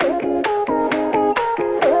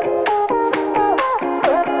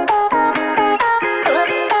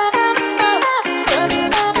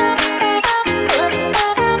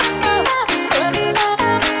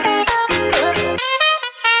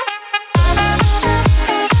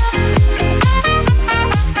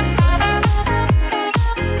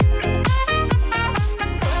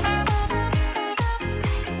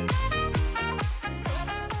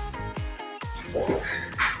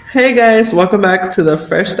Hey guys, welcome back to the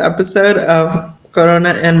first episode of Corona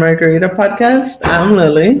and Margarita podcast. I'm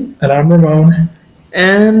Lily. And I'm Ramon.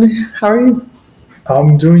 And how are you?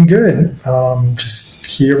 I'm doing good. Just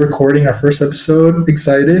here recording our first episode.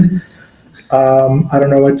 Excited. I don't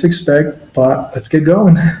know what to expect, but let's get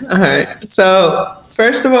going. All right. So,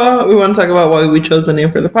 first of all, we want to talk about why we chose the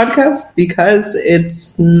name for the podcast because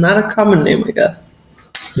it's not a common name, I guess.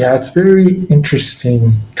 Yeah, it's very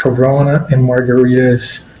interesting. Corona and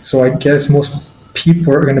margaritas. So I guess most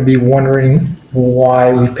people are going to be wondering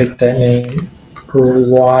why we picked that name or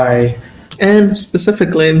why. And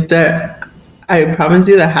specifically, that I promise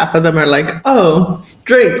you that half of them are like, oh,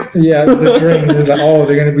 drinks. Yeah, the drinks is like, oh,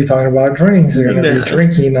 they're going to be talking about drinks. They're going to be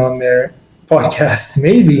drinking on their podcast.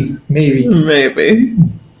 Maybe.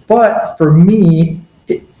 But for me,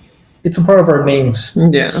 it's a part of our names.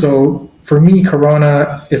 Yeah. So for me,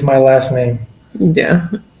 Corona is my last name. Yeah.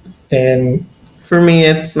 And for me,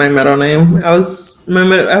 it's my middle name. I was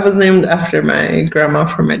named after my grandma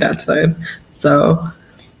from my dad's side. So,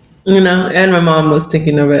 and my mom was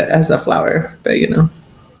thinking of it as a flower. But,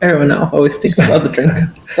 everyone else always thinks about the drink.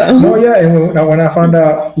 So. Oh, yeah. And when I found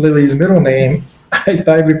out Lily's middle name, I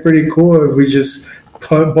thought it'd be pretty cool if we just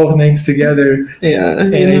put both names together. Yeah.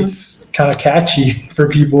 And it's kind of catchy for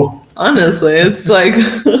people. Honestly, it's like...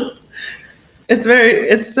 It's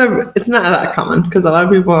not that common because a lot of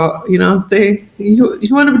people, you want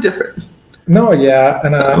to be different. No, yeah.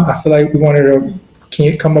 And I feel like we wanted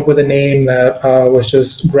to come up with a name that was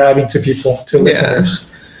just grabbing to people, to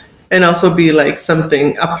listeners. And also be like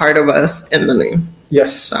something, a part of us in the name.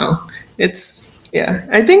 Yes. So I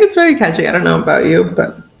think it's very catchy. I don't know about you,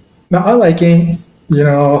 but. No, I like it.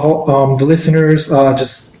 The listeners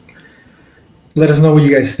just let us know what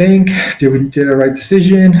you guys think. Did we did a right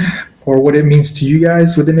decision? Or what it means to you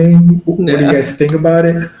guys with the name. What do you guys think about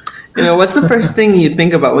it? What's the first thing you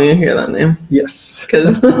think about when you hear that name? Yes.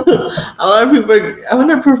 Because a lot of people, I want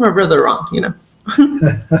to prove my brother wrong,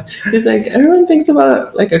 He's like, everyone thinks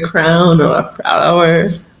about like a crown or a flower. I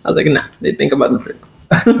was like, nah, they think about the drinks.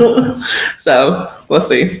 So, we'll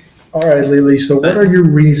see. All right, Lily. So what are your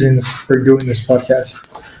reasons for doing this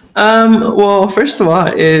podcast? Well, first of all,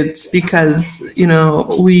 it's because,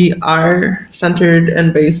 we are centered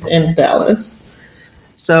and based in Dallas.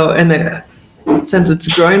 So, since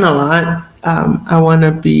it's growing a lot, I want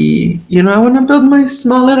to build my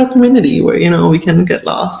small little community where, we can get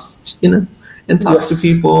lost, and talk to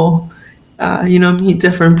people, meet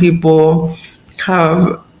different people,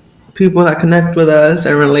 have people that connect with us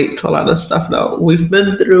and relate to a lot of stuff that we've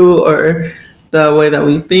been through or the way that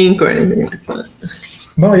we think or anything like that.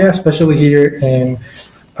 No, yeah, especially here in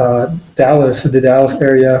Dallas, the Dallas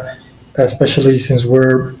area, especially since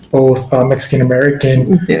we're both Mexican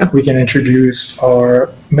American, we can introduce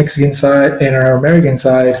our Mexican side and our American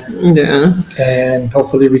side. Yeah. And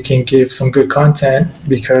hopefully we can give some good content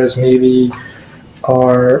because maybe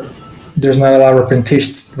there's not a lot of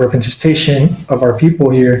representation of our people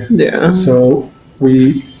here. Yeah. So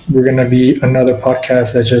we're going to be another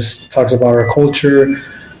podcast that just talks about our culture.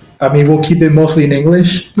 I mean, we'll keep it mostly in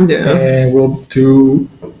English, and we'll do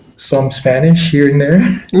some Spanish here and there.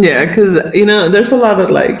 Yeah, because, there's a lot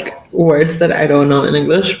of, words that I don't know in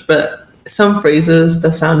English, but some phrases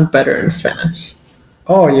that sound better in Spanish.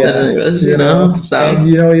 Oh, yeah. Than English, So. And,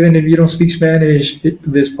 even if you don't speak Spanish,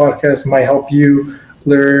 this podcast might help you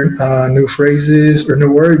learn new phrases or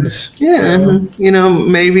new words. Yeah, and,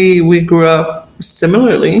 maybe we grew up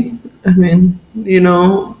similarly. I mean,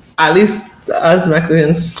 at least us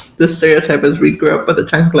Mexicans, the stereotype is we grew up with a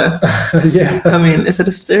chancla. Yeah. I mean, is it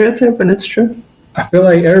a stereotype? And it's true. I feel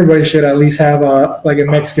like everybody should at least have a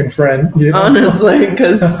Mexican friend. Honestly,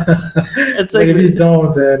 because it's like if you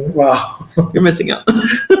don't, then wow, you're missing out.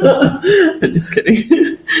 I'm just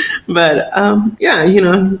kidding. But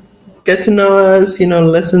get to know us.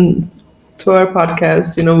 Listen to our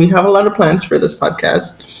podcast. We have a lot of plans for this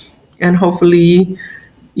podcast, and hopefully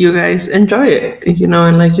you guys enjoy it,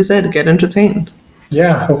 and like you said, get entertained.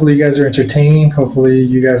 Yeah, hopefully you guys are entertained. Hopefully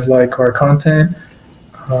you guys like our content.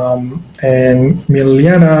 And me and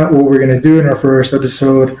Liliana, what we're going to do in our first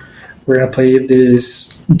episode, we're going to play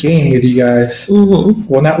this game with you guys. Mm-hmm.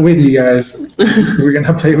 Well, not with you guys. We're going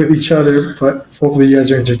to play with each other, but hopefully you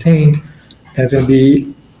guys are entertained. And it's going to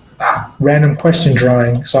be random question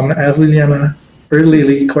drawing. So I'm going to ask Liliana or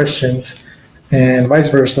Lily questions and vice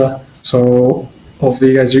versa. So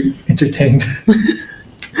hopefully you guys are entertained.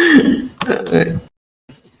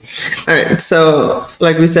 All right. So,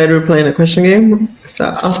 like we said, we're playing a question game.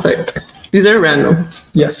 So I'll start. These are random.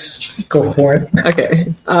 Yes, go for it.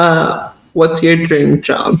 Okay. What's your dream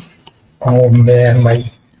job? Oh man, my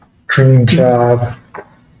dream job.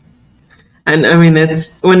 And I mean,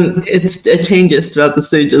 it changes throughout the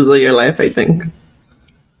stages of your life, I think.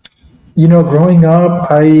 Growing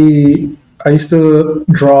up, I used to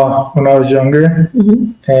draw when I was younger,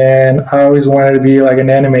 and I always wanted to be like an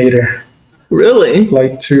animator, Really?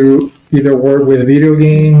 like to either work with video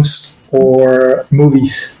games or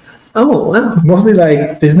movies. Oh, wow. Mostly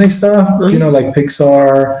like Disney stuff, like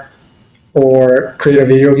Pixar, or create a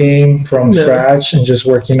video game from Yeah. scratch and just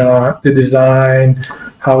working on the design,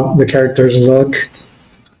 how the characters look.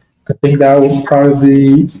 I think that would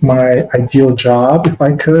probably be my ideal job if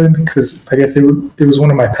I could, because I guess it was one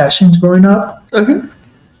of my passions growing up. Okay.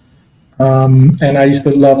 And I used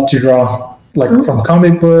to love to draw, like from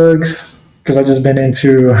comic books, because I've just been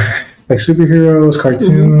into like superheroes,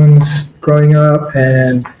 cartoons growing up,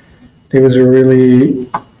 and it was a really,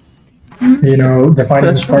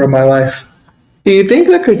 defining part of my life. Do you think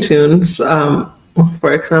the cartoons,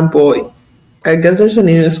 for example, I guess there's a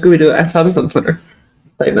new Scooby-Doo. I saw this on Twitter.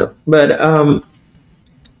 Side note. But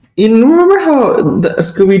you remember how the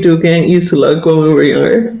Scooby-Doo gang used to look when we were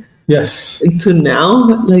younger? Yes. To now,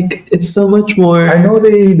 like, it's so much more. I know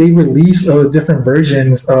they released different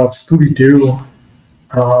versions of Scooby-Doo.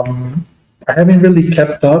 I haven't really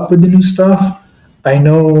kept up with the new stuff. I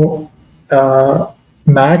know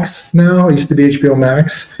Max now, it used to be HBO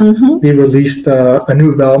Max. They released a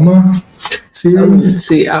new Velma series.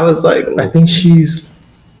 See, I was like, I think she's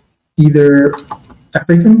either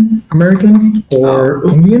African American or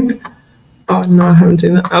Indian. oh no, I haven't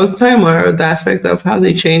seen that. I was talking more of the aspect of how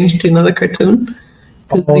they changed, the cartoon.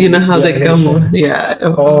 'Cause Oh, you know how the they come, animation. yeah.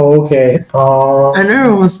 Oh, okay. And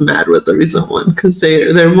everyone was mad with the recent one because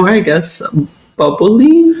they're more, I guess,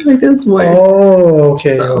 bubbly. I guess more. Oh,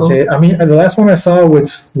 okay, So- okay. I mean, the last one I saw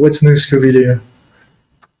was What's New Scooby-Doo,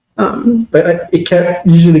 but it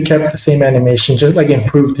usually kept the same animation, just like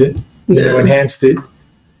improved it, Yeah. enhanced it.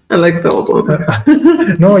 I like the old one.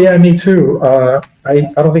 No, yeah, me too. I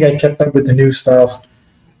don't think I kept up with the new stuff.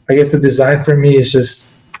 I guess the design for me is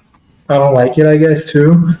just, I don't like it, I guess,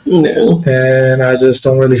 too. No, And I just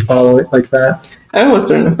don't really follow it like that. I almost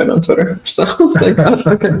turned off it on Twitter, so I was like, oh,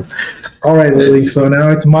 okay. All right, Lily. So now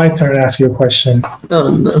it's my turn to ask you a question.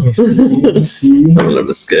 Oh no, Let me see. Let me see. I love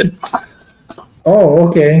this good. Oh,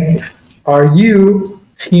 okay. Are you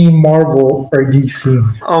Team Marvel or DC?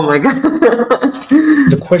 Oh my god,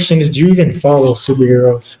 The question is, do you even follow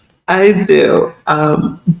superheroes? I do,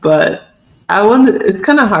 but I want. It's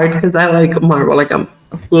kind of hard because I like Marvel. Like I'm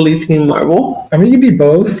fully Team Marvel. I mean, you'd be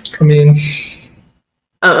both. I mean,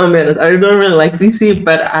 I'm honest. I don't really like DC,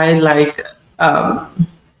 but I like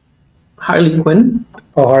Harley Quinn.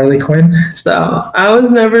 oh, Harley Quinn. So I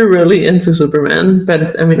was never really into Superman,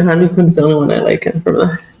 but I mean Harley Quinn's the only one I like. And from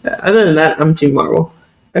other than that, I'm Team Marvel.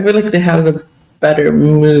 I feel like they have the better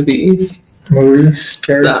movies. Movies,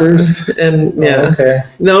 characters. And yeah, Oh, okay.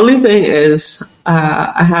 the only thing is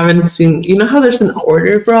I haven't seen. You know how there's an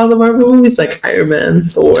order for all the Marvel movies, like Iron Man,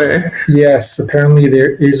 Thor. Yes, apparently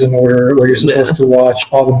there is an order where you're supposed to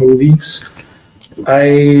watch all the movies.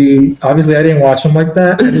 I didn't watch them like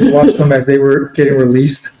that. I just watched them as they were getting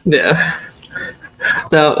released. Yeah.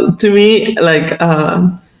 So to me, like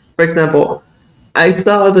for example, I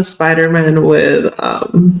saw the Spider-Man with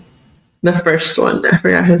the first one. I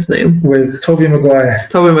forgot his name. With Tobey Maguire,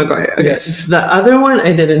 Tobey Maguire. Okay. Yes. The other one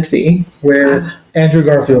I didn't see. with Andrew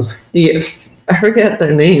Garfield. Yes. I forget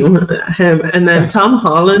their name. Him. And then Tom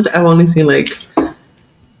Holland, I've only seen like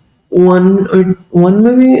one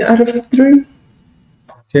movie out of 3.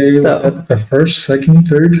 Okay, was So- that the first, second,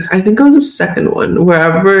 third? I think it was the second one,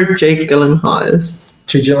 wherever Jake Gyllenhaal is.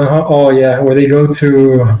 Jake Gyllenhaal. Oh yeah, where they go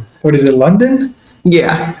to, what is it, London?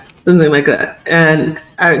 Yeah. Something like that. And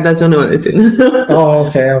that's the only one I've seen. Oh,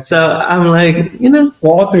 okay. So I'm like, Well,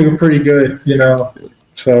 all three were pretty good,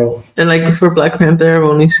 So, and like for Black Panther, I've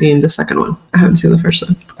only seen the second one. I haven't seen the first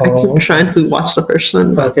one. I Oh. keep trying to watch the first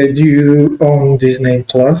one, but okay. Do you own Disney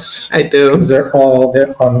Plus? I do. They're all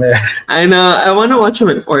there on there. I know. I want to watch them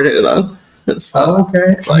in order though. So, Oh,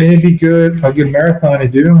 okay. I mean, it'd be a good marathon to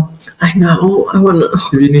do. I know. I want to.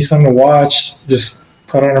 If you need something to watch, just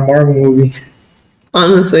put on a Marvel movie.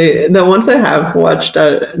 Honestly, the ones I have watched,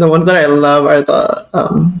 the ones that I love are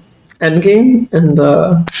the Endgame and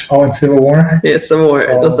the Oh, and Civil War. Civil War.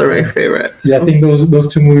 Those are my favorite. Yeah, I think those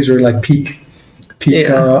two movies are like peak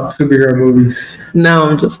Yeah. superhero movies. Now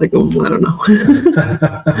I'm just like, I don't know.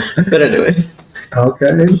 But anyway.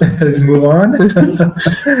 Okay, let's move on.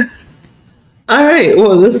 All right.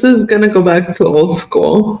 Well, this is gonna go back to old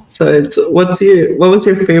school. So it's what was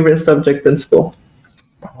your favorite subject in school?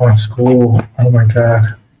 Oh, in school. Oh my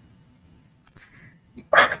god.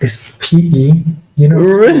 It's PE,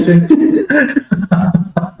 Really?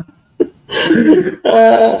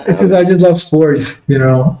 It's just I just love sports.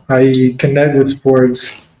 I connect with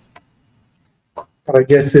sports. But I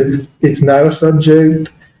guess if it's not a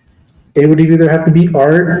subject, it would either have to be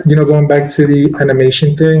art. Going back to the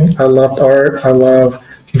animation thing, I loved art. I love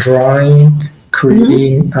drawing,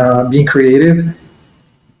 creating, being creative.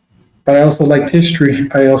 But I also liked history.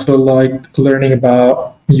 I also liked learning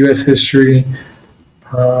about U.S. history,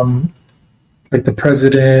 like the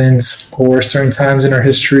presidents or certain times in our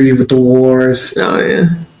history with the wars. Oh yeah.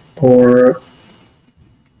 Or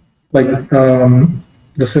like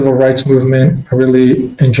the civil rights movement. I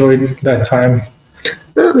really enjoyed that time.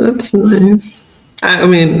 Oh, that's nice. I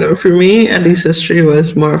mean, for me, at least history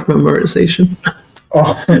was more of memorization.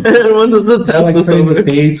 Oh, And once the test I like was putting over, the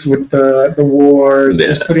dates with the wars, Yeah.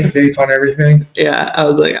 just putting dates on everything. yeah, I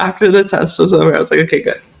was like, after the test was over, I was like, okay,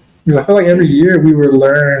 good. Because I feel like every year we would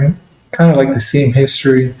learn kind of like the same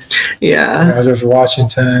history. Yeah, There's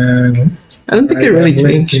Washington, I don't think it really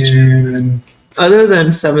Lincoln, changed. and Other than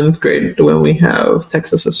 7th grade when we have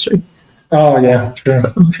Texas history. oh yeah, true.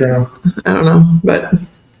 I don't know, but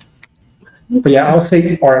But yeah, I'll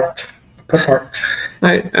say art. Put art.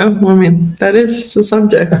 I mean, that is the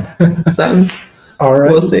subject. So All right,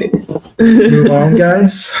 we'll see. move on,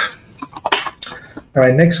 guys. All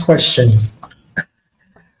right, next question.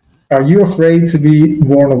 Are you afraid to be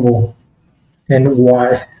vulnerable, and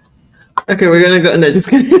why? Okay, we're gonna go. No, just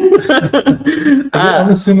kidding. I'm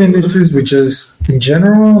assuming this is with just in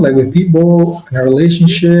general, like with people in a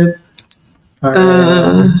relationship.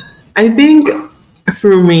 I think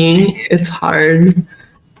for me, it's hard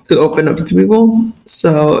to open up to people.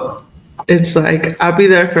 So it's like I'll be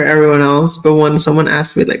there for everyone else, but when someone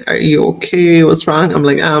asks me like, "Are you okay? What's wrong?" I'm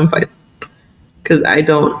like, "I'm fine," because I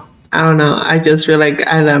don't know. I just feel like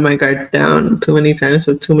I let my guard down too many times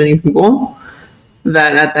with too many people.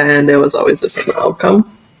 That at the end, there was always the same outcome.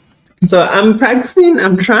 So I'm practicing.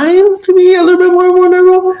 I'm trying to be a little bit more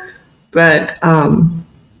vulnerable, but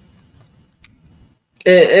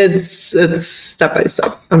it's step by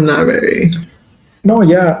step. I'm not very. No,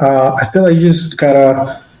 yeah, I feel like you just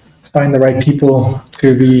gotta find the right people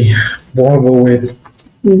to be vulnerable with,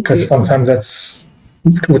 because sometimes that's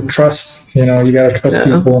with trust. You gotta trust Yeah.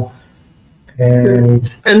 people, and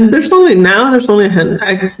there's only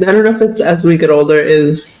I don't know if it's as we get older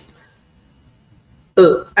is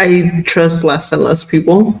I trust less and less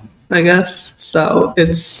people, I guess. So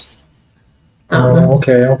it's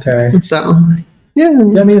okay. so yeah.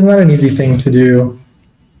 Yeah, I mean, it's not an easy thing to do.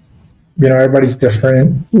 Everybody's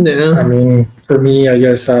different. Yeah. I mean, for me, I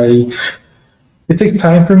guess it takes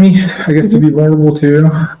time for me, I guess, to be vulnerable too.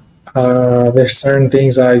 There's certain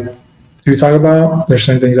things I do talk about. There's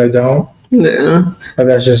certain things I don't. Yeah. But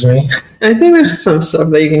that's just me. I think there's some stuff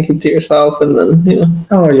that you can keep to yourself and then,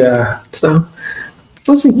 Oh, yeah. So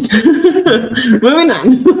we'll see. Moving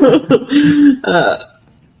on.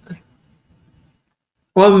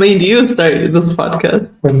 What made you start this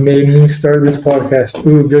podcast? What made me start this podcast?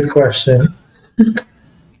 Ooh, good question.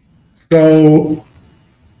 So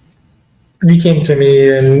you came to me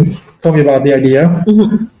and told me about the idea.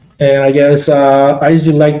 Mm-hmm. And I guess I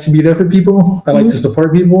usually like to be there for people. I like to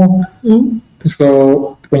support people. Mm-hmm.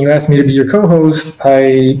 So when you asked me to be your co-host,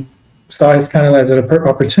 I saw it kind of as an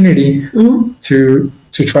opportunity to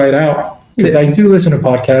try it out. Because I do listen to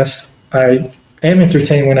podcasts. I am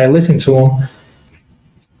entertained when I listen to them.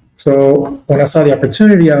 So when I saw the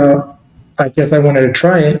opportunity, I guess I wanted to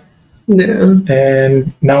try it. Yeah.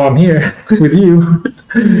 And now I'm here with you.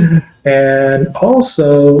 And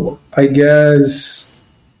also, I guess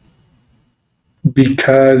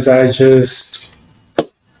because I just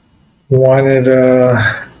wanted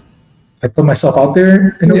to put myself out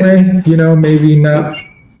there in a way, maybe not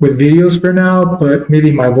with videos for now, but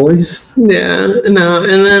maybe my voice. Yeah, no,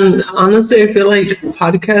 and then honestly, I feel like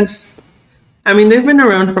podcasts, I mean, they've been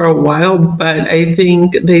around for a while, but I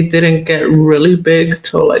think they didn't get really big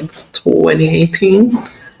till like 2018.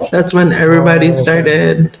 That's when everybody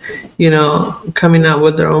started, coming out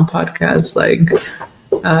with their own podcasts, like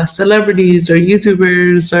celebrities or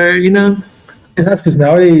YouTubers or, And that's because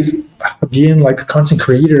nowadays being like a content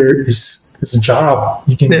creator is a job.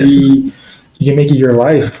 You can make it your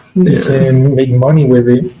life. You can make money with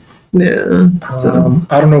it. Yeah. So.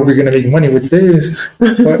 I don't know if we're gonna make money with this,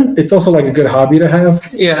 but it's also like a good hobby to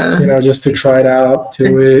have. Yeah. Just to try it out,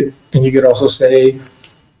 do it, and you could also say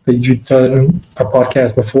that you've done a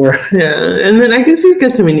podcast before. Yeah, and then I guess you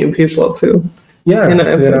get to meet new people too. Yeah, Out you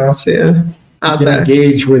can there.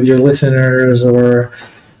 engage with your listeners or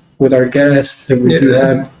with our guests if we do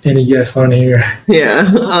have any guests on here. Yeah,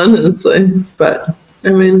 honestly, but I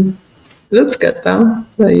mean, that's good though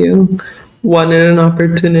that you wanted an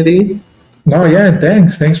opportunity. No, yeah,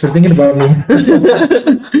 thanks for thinking about me.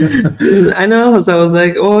 I know. So I was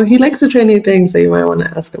like, well, he likes to try new things, so you might want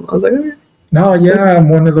to ask him. I was like, okay. No, yeah, I'm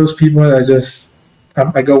one of those people that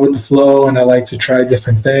I go with the flow, and I like to try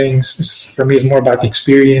different things. For me, it's more about the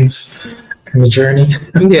experience and the journey.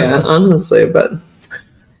 Yeah, honestly, but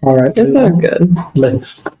All right, it's all good.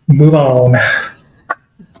 let's move on.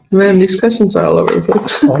 Man, these questions are all over the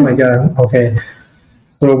place. Oh my God. Okay.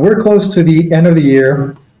 So we're close to the end of the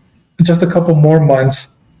year. Just a couple more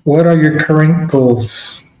months. What are your current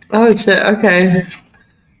goals? Oh shit. Okay.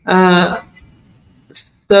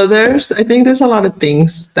 So I think there's a lot of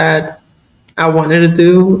things that I wanted to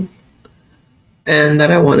do and that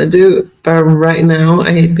I want to do, but right now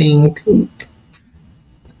I think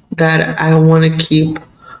that I want to keep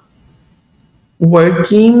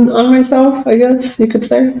working on myself, I guess you could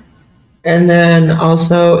say. And then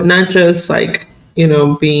also not just like,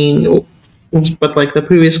 being but like the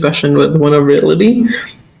previous question with vulnerability,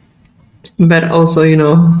 but also,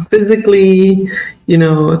 physically,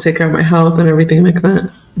 take care of my health and everything like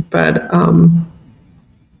that. But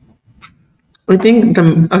I think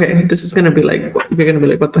this is gonna be like you're gonna be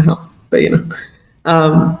like, what the hell? But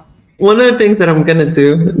one of the things that I'm gonna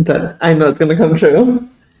do that I know it's gonna come true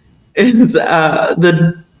is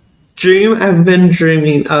the dream I've been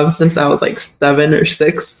dreaming of since I was like 7 or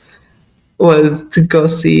 6 was to go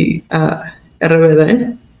see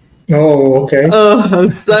RBD. Oh, okay. Oh, I'm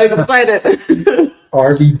so excited.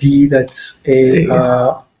 RBD, that's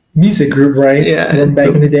a music group, right? Yeah. From back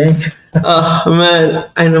in the day. Oh man,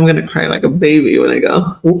 and I'm gonna cry like a baby when I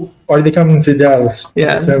go. Ooh, are they coming to Dallas?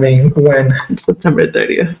 Yeah. Assuming when? September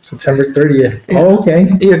 30th. September 30th. Yeah. Oh, okay.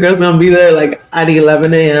 Your girl's gonna be there like at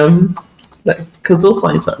 11 a.m. Because those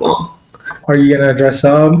lines are long. Are you gonna dress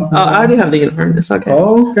up? I already have the uniform. It's okay.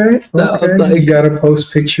 Oh, okay. So, Okay. like- You gotta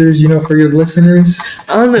post pictures, for your listeners.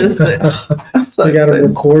 Honestly, I'm so You gotta excited.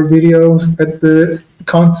 record videos at the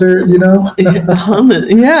concert.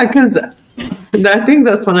 Yeah, because I think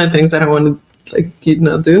that's one of the things that I want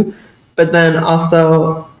to do. But then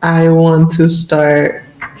also I want to start.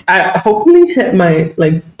 I hopefully hit my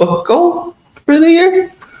book goal for the year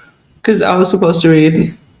because I was supposed to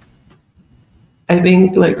read, I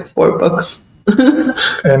think 4 books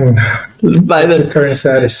And by what's your the. current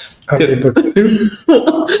status? How many Two. books? 2?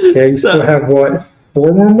 Okay, you still So, have what?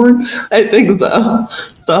 4 more months? I think so.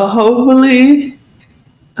 So hopefully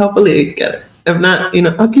I get it. If not,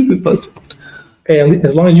 I'll keep you posted. Hey,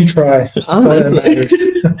 as long as you try. That's all that Honestly.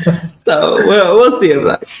 matters. So we'll see if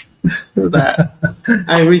that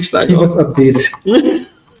I reached that Keep us goal. updated.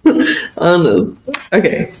 Honest.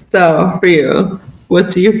 Okay, so for you,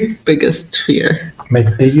 what's your biggest fear My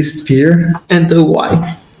biggest fear? and the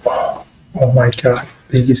why? Oh my God.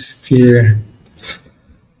 Biggest fear.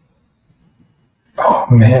 Oh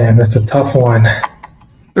man, that's a tough one.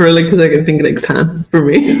 Really, because I can think 10 for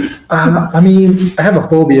me. I mean, I have a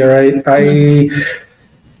phobia, right?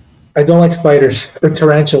 I don't like spiders or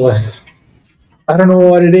tarantulas. I don't know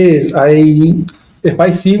what it is. If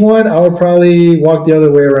I see one, I would probably walk the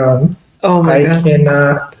other way around. Oh my I god.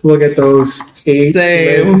 cannot look at those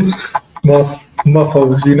Same.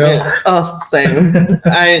 muffos, Yeah. Oh, same.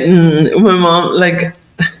 My mom, if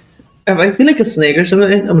I see a snake or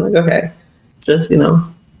something, I'm like, okay, just,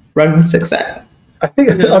 run zigzag.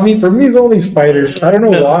 I mean, for me, it's only spiders. I don't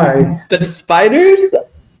know why. But spiders,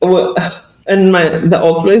 in the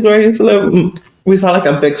old place where I used to live, we saw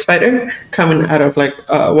a big spider coming out of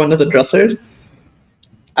one of the dressers.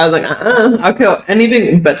 I was like, I'll kill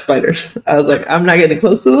anything but spiders. I was like, I'm not getting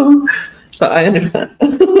close to them. So I understand.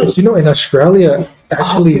 But in Australia,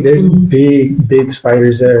 actually, there's big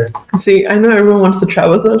spiders there. See, I know everyone wants to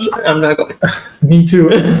travel, so I'm not going. Me too.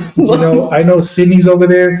 I know Sydney's over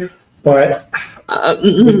there, but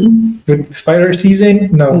with spider season,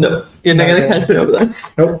 no. No, you're not gonna catch me over there.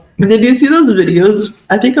 Nope. Did you see those videos?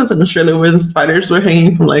 I think it was in Australia where the spiders were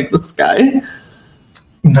hanging from the sky.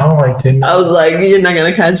 No, I didn't. I was like, you're not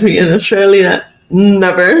gonna catch me in Australia.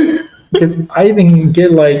 Never. Because I even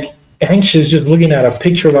get anxious just looking at a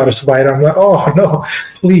picture about a spider. I'm like, oh no,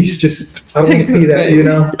 please, just I don't want to see that.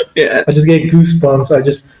 Yeah. I just get goosebumps. I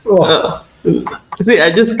just. Oh. See,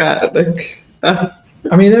 I just got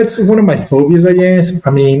I mean, that's one of my phobias, I guess. I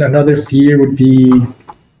mean, another fear would be,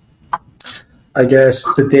 I guess,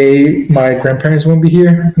 the day my grandparents won't be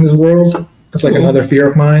here in this world. That's another fear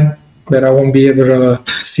of mine, that I won't be able to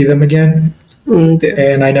see them again.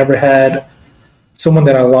 And I never had someone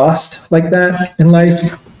that I lost like that in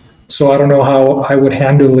life. So I don't know how I would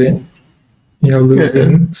handle it,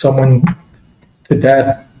 losing someone to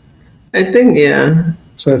death. I think, yeah.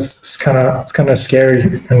 So it's kind of scary,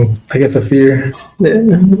 and I guess a fear.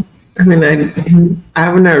 Yeah. I mean,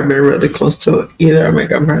 I've never been really close to either of my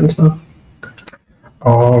grandparents. So.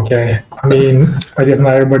 Oh, okay. I mean, I guess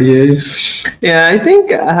not everybody is. Yeah, I think,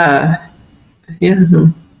 yeah. I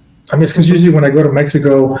mean, because usually when I go to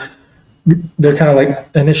Mexico, they're kind of like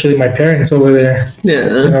initially my parents over there. Yeah.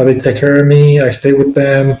 You know, they take care of me. I stay with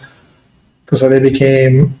them. So they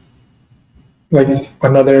became like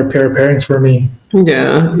another pair of parents for me.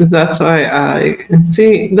 Yeah, that's why I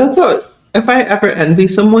see. That's what, if I ever envy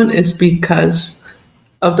someone, it's because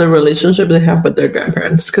of the relationship they have with their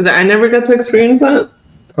grandparents. Because I never got to experience that.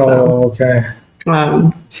 Oh, okay.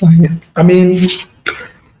 So yeah. I mean,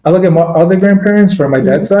 I look at my other grandparents from my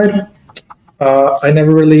dad's side. I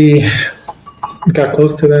never really got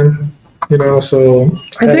close to them, you know, so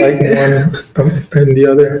I had like one and the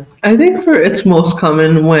other. I think for it's most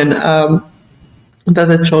common when that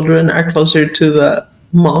the children are closer to the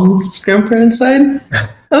mom's grandparents side of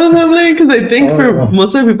the family, because I think for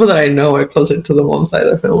most of the people that I know are closer to the mom's side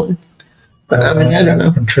of the family. But I mean, I don't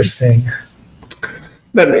know. Interesting.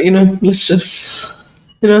 But, you know, let's just,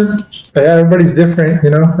 you know. Yeah, everybody's different,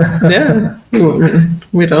 you know. Yeah,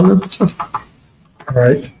 we don't know. So. All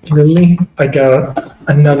right, Lily, I got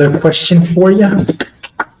another question for you. Let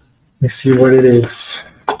me see what it is.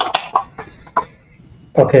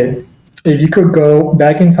 Okay, if you could go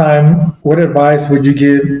back in time, what advice would you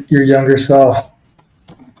give your younger self?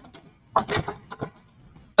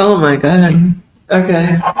 Oh my God.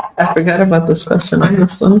 Okay, I forgot about this question,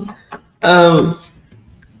 honestly.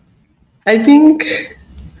 I think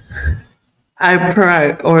I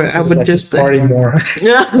would just say, party more.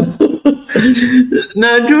 Yeah.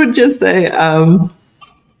 No, I would just say,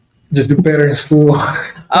 just do better in school.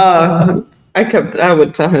 I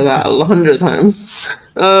would tell her that 100 times.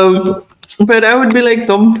 But I would be like,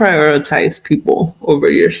 don't prioritize people over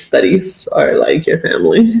your studies or like your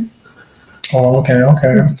family. Oh,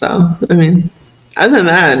 okay. So, I mean, other than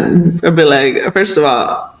that, I'd be like, first of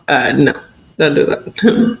all, no, don't do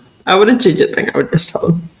that. I wouldn't change a thing. I would just tell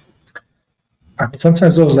them.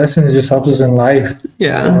 Sometimes those lessons just help us in life.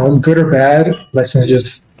 Yeah. You know, good or bad, lessons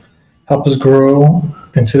just help us grow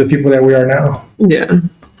into the people that we are now. Yeah.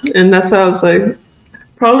 And that's why I was like,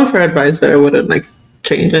 probably for advice, but I wouldn't like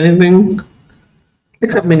change anything.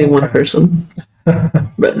 Except maybe one person.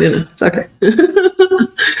 But, you know, it's okay.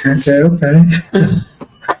 Okay.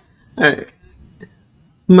 All right.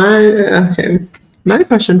 My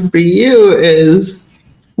question for you is,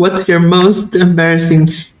 what's your most embarrassing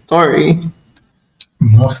story?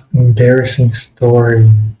 Most embarrassing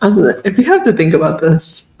story. If you have to think about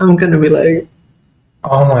this, I'm gonna be like,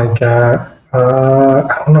 oh my God.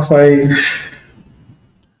 I don't know if I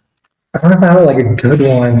have like a good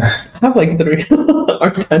one. I have like 3 or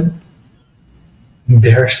 10.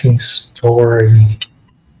 Embarrassing story.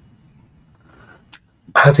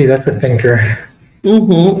 Honestly, that's a thinker.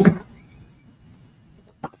 Mm-hmm.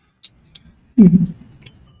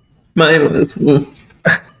 Mine was.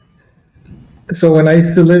 So when I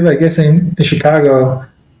used to live, I guess in Chicago,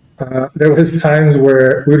 there was times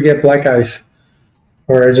where we would get black ice,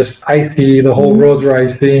 or just icy. The whole roads were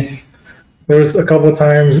icy. There was a couple of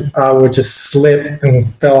times I would just slip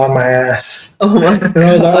and fell on my ass. Oh my God. And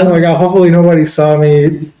I was like, oh my God, hopefully nobody saw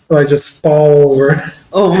me. I just fall over.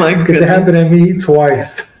 Oh my goodness. It happened to me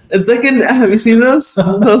twice. It's like have you seen those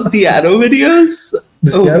Seattle videos?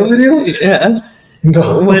 The Seattle videos? Yeah.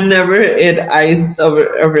 No. Whenever it iced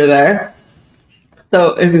over there.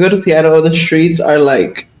 So if you go to Seattle, the streets are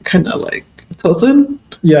like kind of like tilted.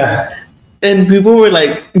 Yeah. And people were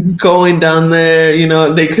like going down there, you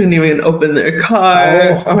know, they couldn't even open their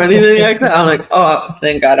car or anything like that. I'm like, oh,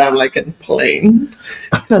 thank God I'm like in plane.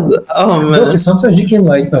 Oh man. No, sometimes you can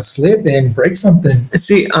like slip and break something.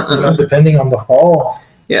 See, you know, depending on the fall.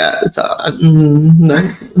 Yeah, so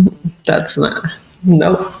no, that's not.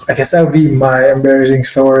 No. I guess that would be my embarrassing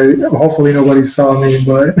story. Hopefully nobody saw me,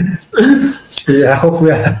 but yeah,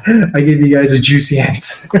 hopefully I gave you guys a juicy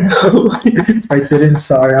answer. If I didn't,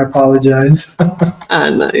 sorry, I apologize.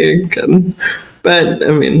 No, you're good. But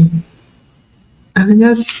I mean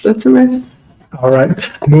that's it. All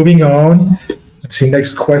right, moving on. Let's see,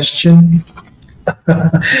 next question.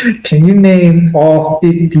 Can you name all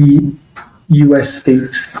 50 U.S.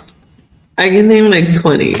 states? I can name like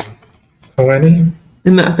 20. 20?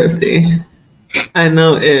 Not 50. I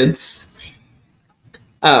know it's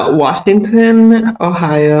Washington,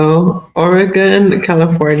 Ohio, Oregon,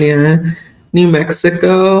 California, New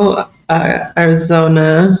Mexico,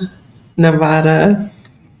 Arizona, Nevada,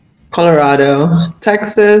 Colorado,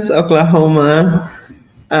 Texas, Oklahoma,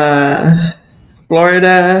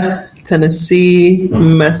 Florida, Tennessee,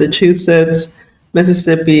 Massachusetts,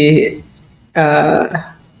 Mississippi,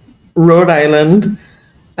 Rhode Island,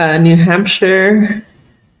 New Hampshire,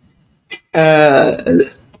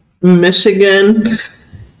 Michigan,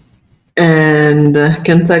 and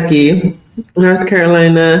Kentucky, North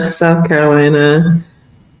Carolina, South Carolina,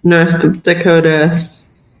 North Dakota,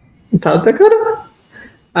 South Dakota,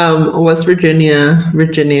 West Virginia,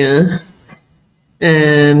 Virginia,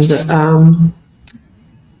 and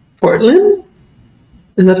Portland.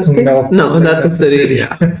 Is that a state? No, that's a city.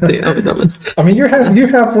 Yeah, state. I mean, you're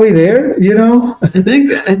halfway there. You know. I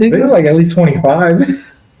think They're like at least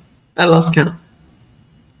 25. I lost count.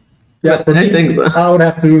 Yeah, I think so. I would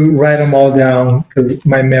have to write them all down because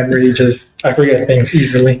my memory I forget things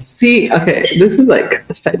easily. See, okay, this is like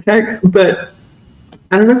a sidetrack, but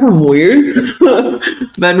I don't know if I'm weird. But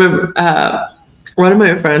I remember one of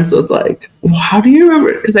my friends was like, well, how do you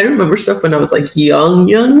remember? Because I remember stuff when I was like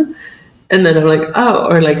young. And then I'm like, oh,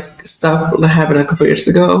 or like stuff that happened a couple years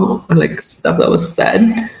ago, or like stuff that was said.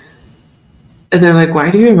 And they're like, why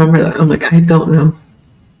do you remember that? I'm like, I don't know.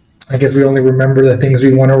 I guess we only remember the things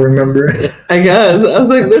we want to remember. I guess. I was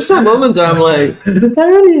like, there's some moments where I'm like, did that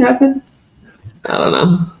really happen? I don't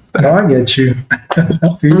know. No, I get you.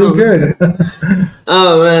 You look good.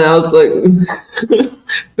 Oh, man, I was like...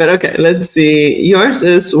 But okay, let's see. Yours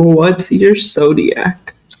is, what's your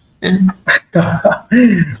zodiac?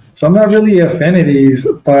 So I'm not really a fan of these,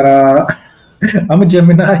 but I'm a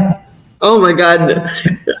Gemini. Oh my God.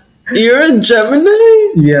 You're a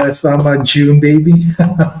Gemini? Yes, I'm a June baby.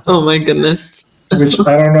 Oh my goodness. Which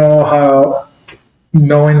I don't know how,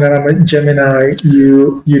 knowing that I'm a Gemini,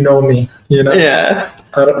 you know me, you know? Yeah.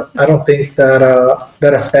 I don't think that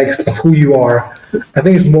that affects who you are. I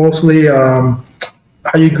think it's mostly how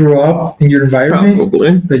you grew up in your environment.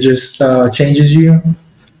 Probably. That just changes you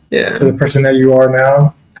to the person that you are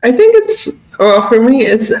now. I think it's, well, for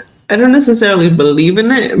me, I don't necessarily believe in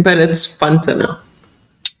it, but it's fun to know.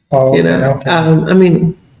 Oh, you know? Okay. I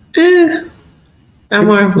mean, I'm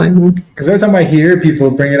more of like... Because every time I hear people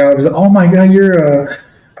bring it up, it's like, oh my God, you're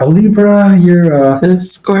a Libra, you're a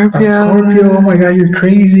Scorpio. Oh my God, you're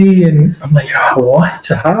crazy. And I'm like, oh, what?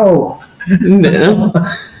 How? No.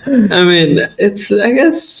 I mean, I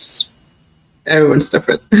guess everyone's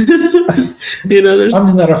different. You know, I'm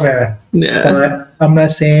just not a fan. Yeah. I'm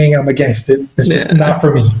not saying I'm against it. It's just not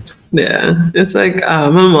for me. Yeah. It's like, my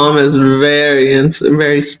mom is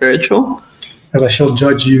very spiritual. Like she'll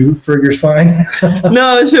judge you for your sign.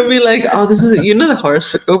 No, she'll be like, oh, this is, you know, the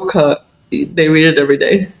horoscope, they read it every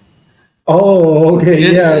day. Oh,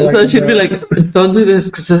 okay, yeah. So she'd be like, don't do this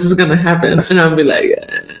because this is going to happen. And I'll be like,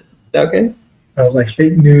 okay. I was like,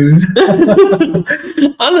 fake news.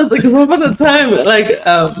 Honestly, because half of the time, like,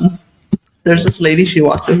 there's this lady she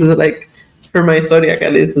watches, like, for my zodiac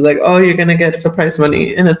at least, is like, oh, you're going to get surprise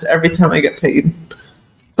money. And it's every time I get paid.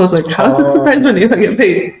 So I was like, how's it surprise money if I get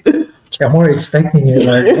paid? I'm more expecting it.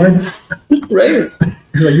 Like, what? Right.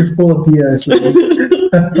 Like, you're full of BS. Like.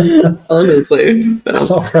 Honestly.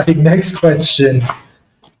 All right, next question.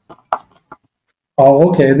 Oh,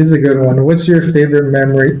 okay, this is a good one. What's your favorite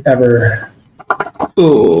memory ever?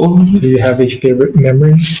 Ooh. Do you have a favorite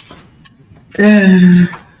memory?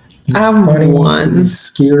 I'm funny, one.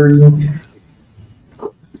 Scary.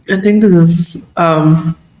 I think this is,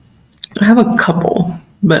 I have a couple,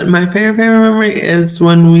 but my favorite memory is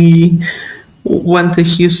when we went to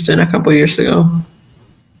Houston a couple years ago.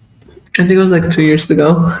 I think it was like 2 years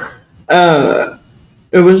ago.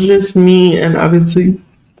 It was just me and obviously,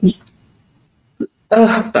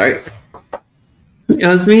 sorry. It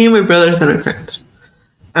was me and my brothers and my friends.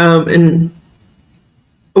 And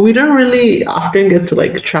we don't really often get to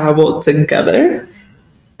like travel together.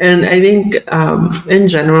 And I think in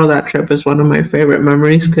general, that trip is one of my favorite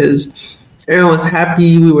memories because everyone was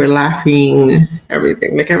happy, we were laughing,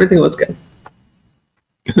 everything. Like everything was good.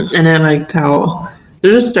 And I liked how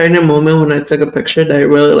there's a certain moment when I took a picture that I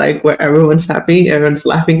really like where everyone's happy, everyone's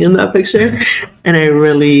laughing in that picture. And I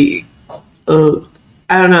really, I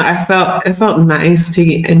don't know, it felt nice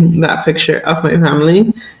taking in that picture of my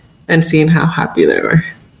family and seeing how happy they were.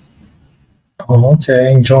 Oh,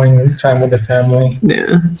 okay. Enjoying time with the family.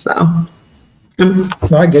 Yeah, so.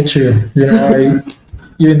 No, I get you. You know,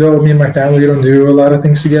 even though me and my family don't do a lot of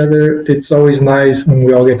things together, it's always nice when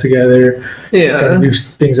we all get together and do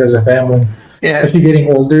things as a family. Yeah. Especially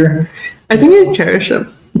getting older. I think you cherish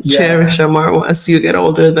them. Yeah. Cherish them more as you get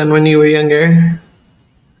older than when you were younger.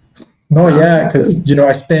 No, yeah, because, you know,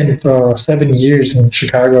 I spent 7 years in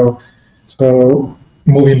Chicago. So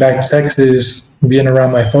moving back to Texas, being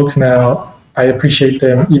around my folks now, I appreciate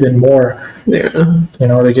them even more. Yeah. You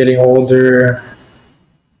know, they're getting older.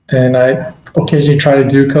 And I occasionally try to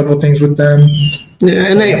do a couple things with them.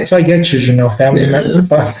 Yeah, and So I get you. Family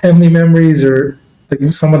family memories are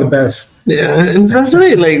like some of the best. yeah, and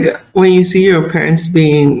especially like when you see your parents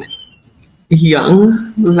being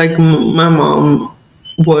young. Like my mom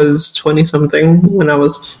was 20 something when I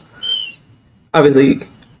was obviously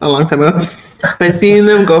a long time ago. But seeing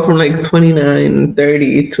them go from like 29,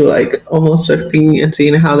 30 to like almost 50 and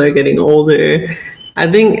seeing how they're getting older, I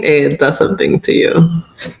think it does something to you.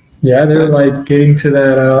 Yeah, they're like getting to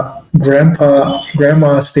that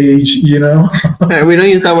grandma stage, All right, we don't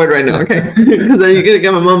use that word right now, okay? Because then you're going to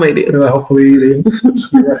get my mom ideas. Hopefully they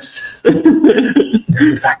hear us.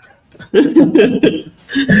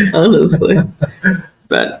 Honestly.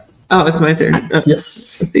 But, it's my turn. Yes.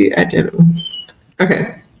 See, I didn't.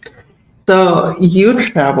 Okay. So you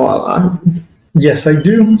travel a lot. Yes, I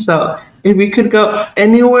do. So if you could go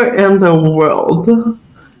anywhere in the world,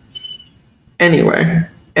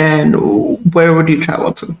 anywhere, and where would you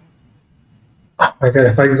travel to? Oh my God,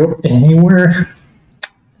 if I could go anywhere,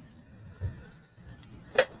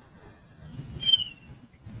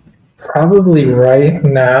 probably right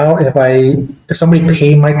now, if somebody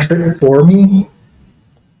paid my trip for me,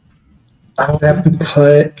 I would have to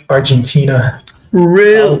put Argentina.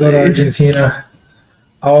 Really? I'll go to Argentina.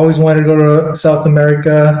 I always wanted to go to South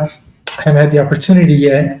America. I haven't had the opportunity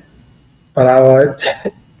yet, but I would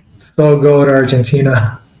still go to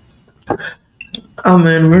Argentina. Oh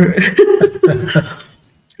man,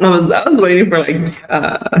 I was waiting for like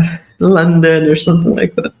London or something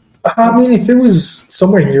like that. I mean, if it was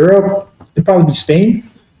somewhere in Europe, it'd probably be Spain,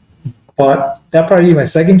 but that'd probably be my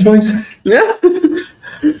second choice. Yeah.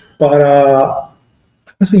 But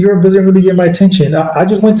honestly, Europe doesn't really get my attention. I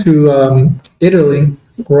just went to Italy,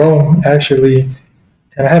 Rome, actually,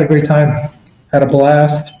 and I had a great time. Had a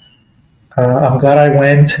blast. I'm glad I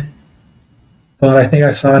went, but I think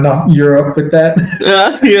I saw enough Europe with that.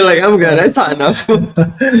 You're like, I'm good. I saw enough.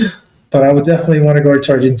 But I would definitely want to go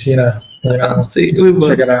to Argentina. See,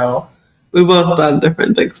 check it out. We both thought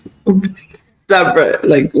different things. Separate,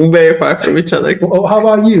 like very far from each other. Well, how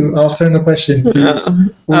about you? I'll turn the question to you.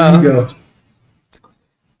 Where do you go?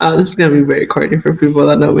 This is gonna be very corny for people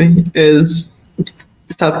that know me. Is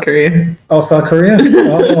South Korea. Oh, South Korea?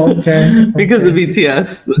 Oh, okay. Because of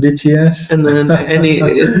BTS. BTS. And then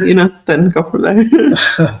then go from there.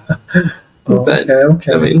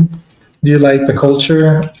 Okay. I mean, do you like the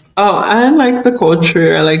culture? Oh, I like the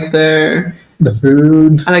culture. I like the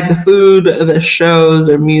food. I like the food, the shows,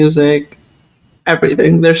 their music,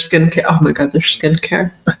 everything. Their skincare. Oh my God, their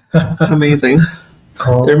skincare. Amazing.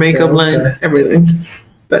 Their makeup line, everything.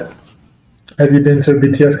 But have you been to a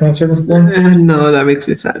BTS concert before? No, that makes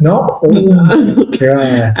me sad. No? Oh,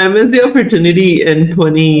 God. I missed the opportunity in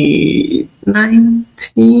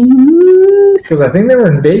 2019. Because I think they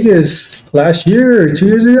were in Vegas last year or 2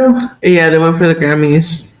 years ago. Yeah, they went for the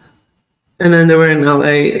Grammys. And then they were in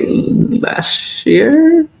LA last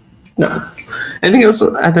year? No. I think it was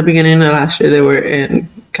at the beginning of last year. They were in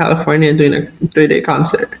California doing a 3-day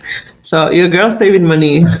concert. So your girl's saving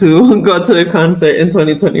money to go to the concert in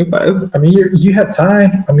 2025. I mean, you have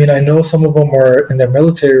time. I mean, I know some of them are in their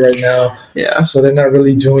military right now. Yeah. So they're not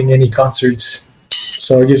really doing any concerts.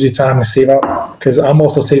 So it gives you time to save up. Because I'm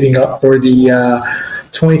also saving up for the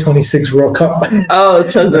 2026 World Cup. Oh,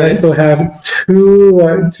 trust me. I still have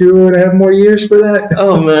 2.5 more years for that.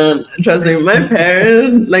 Oh, man. Trust me. My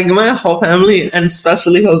parents, like my whole family, and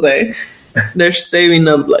especially Jose, they're saving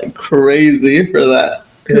up like crazy for that.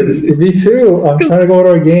 Me too. I'm trying to go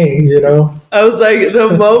to a game, I was like, the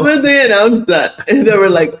moment they announced that, and they were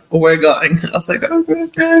like, we're going. I was like,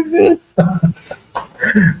 okay.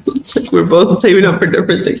 We're both saving up for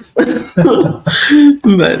different things. But,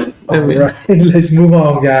 right, let's move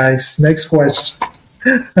on, guys. Next question.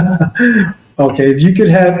 Okay, if you could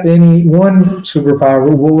have any one superpower,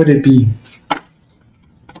 what would it be?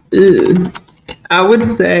 I would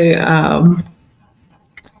say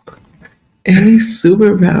any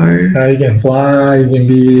superpower. You can fly, you can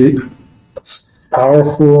be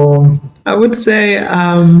powerful. I would say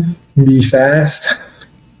be fast.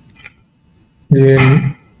 You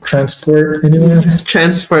can transport anywhere.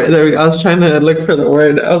 Transport. There we go. I was trying to look for the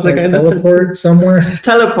word. I was like, I teleport somewhere.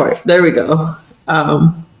 Teleport. There we go.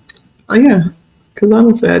 Oh yeah. Because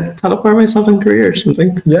honestly, I'd teleport myself in Korea or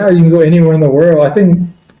something. Yeah, you can go anywhere in the world. I think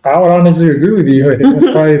I would honestly agree with you. I think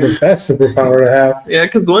that's probably the best superpower to have. Yeah,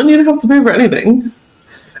 because one, you don't have to pay for anything.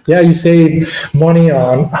 Yeah, you save money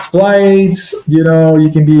on flights. You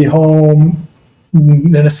can be home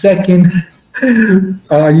in a second. You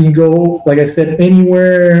can go, like I said,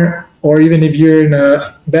 anywhere. Or even if you're in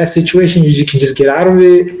a bad situation, you can just get out of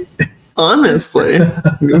it. Honestly.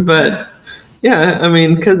 But Yeah, I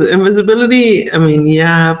mean, because invisibility. I mean,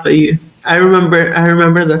 yeah, but I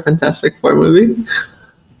remember the Fantastic Four movie.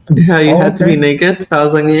 How you had to be naked. So I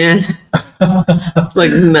was like, yeah.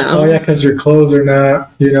 Like, no. Oh yeah, because your clothes are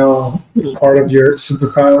not, part of your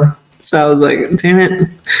superpower. So I was like, damn it.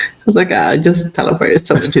 I was like, just teleport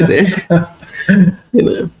yourself into there.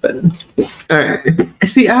 But all right.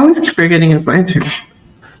 See, I always keep forgetting it's my turn.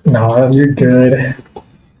 No, you're good.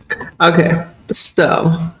 Okay,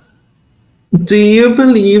 so do you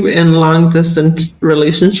believe in long distance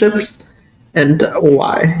relationships and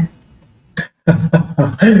why?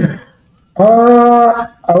 I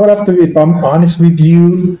would have to, if I'm honest with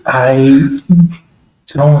you, I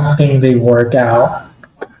don't think they work out.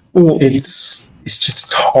 It's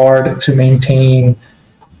just hard to maintain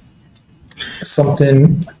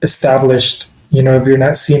something established, if you're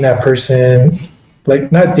not seeing that person,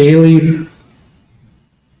 like not daily,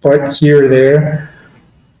 but here or there.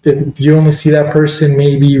 If you only see that person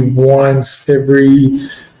maybe once every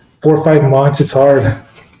 4 or 5 months, it's hard.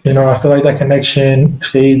 I feel like that connection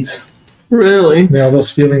fades. Really?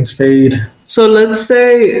 Those feelings fade. So let's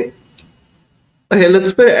say, okay,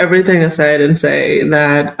 let's put everything aside and say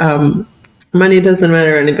that money doesn't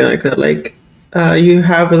matter or anything like that. Like, you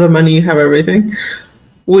have the money, you have everything.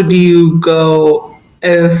 Would you go,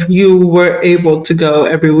 if you were able to go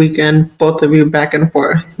every weekend, both of you back and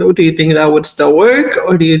forth? Do you think that would still work,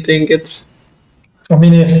 or do you think it's? I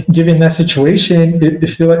mean, if given that situation, I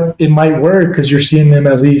feel like it might work because you're seeing them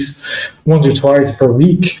at least once or twice per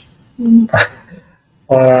week.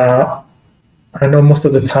 I know most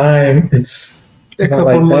of the time it's not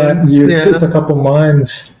like that. It's a couple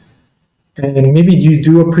months, and maybe you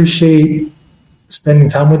do appreciate spending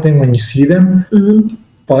time with them when you see them. Mm-hmm.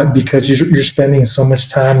 But because you're spending so much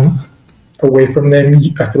time away from them,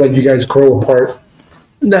 I feel like you guys grow apart.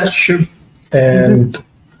 That's true. And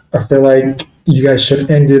I feel like you guys should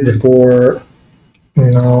end it before,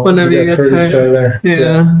 whenever you guys hurt each other.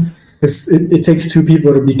 Yeah. It takes two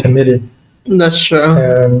people to be committed. That's true.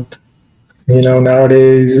 And,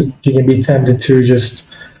 nowadays you can be tempted to just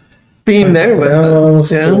being there with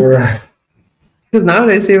else. Yeah. Because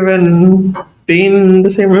nowadays even being in the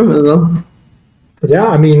same room as them. Yeah,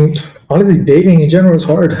 I mean, honestly, dating in general is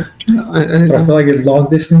hard. I feel like in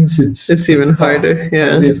long distance, it's even harder.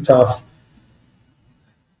 Yeah, it's tough.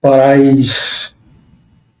 But I just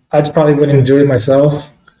probably wouldn't do it myself.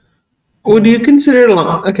 Would you consider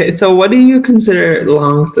long? Okay, so what do you consider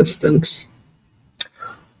long distance?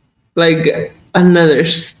 Like another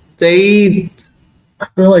state? I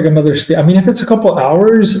feel like another state. I mean, if it's a couple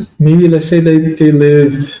hours, maybe let's say they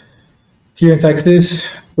live here in Texas.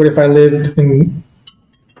 What if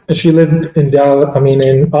if she lived in Dallas,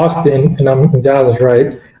 in Austin, and I'm in Dallas,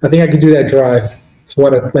 right? I think I could do that drive. So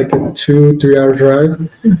like a 2-3 hour drive?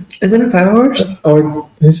 Isn't it 5 hours? Oh,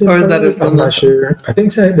 is it? Or is that? I'm not sure. I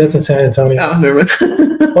think that's in San Antonio. Oh, never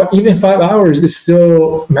mind. But even 5 hours is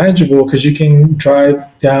still manageable because you can drive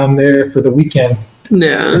down there for the weekend.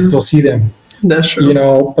 Yeah. And still see them. That's true.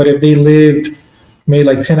 But if they lived maybe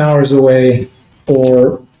like 10 hours away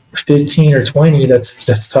or 15 or 20, that's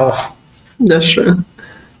tough. That's true.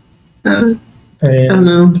 And I don't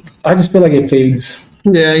know. I just feel like it fades.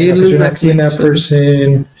 Yeah, you're not seeing that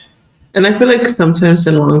person. And I feel like sometimes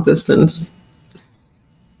in long distance,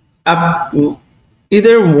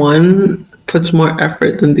 either one puts more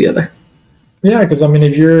effort than the other. Yeah, because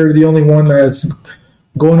if you're the only one that's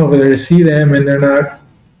going over there to see them and they're not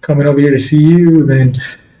coming over here to see you, then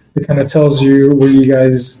it kind of tells you where you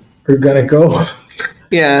guys are gonna go.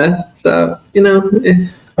 Yeah, so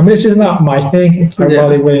it's just not my thing. I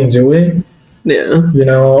probably wouldn't do it. Yeah.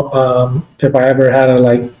 If I ever had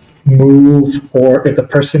to move, or if the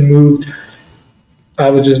person moved, I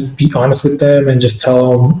would just be honest with them and just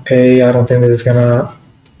tell them, hey, I don't think this is gonna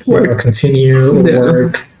continue or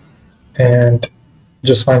work, and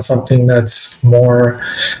just find something that's more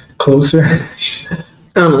closer.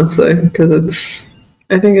 Honestly, because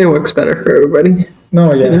I think it works better for everybody.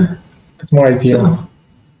 No, yeah. It's more ideal.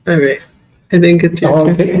 So, all right. I think it's your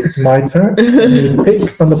turn. Okay, it's my turn. Pick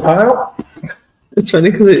from the pile. It's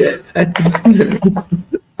funny because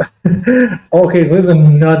okay, so there's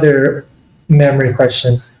another memory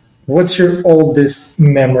question. What's your oldest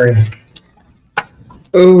memory?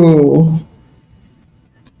 Oh.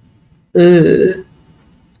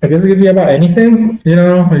 I guess it could be about anything,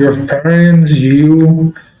 your parents,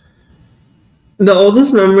 you. The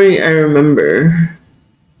oldest memory I remember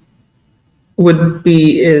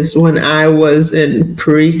is when I was in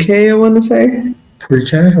pre-K, I want to say.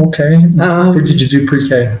 Pre-K? Okay. Where did you do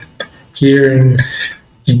pre-K? Here in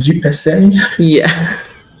the USA? Yeah.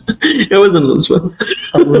 It wasn't Louisville.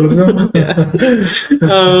 Louisville? Yeah.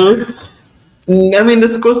 I mean, the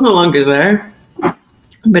school's no longer there,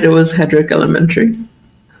 but it was Hedrick Elementary.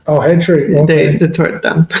 Oh, Hedrick. Okay. They tore it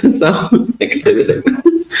down, so I can say the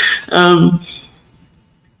name.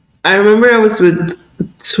 I remember I was with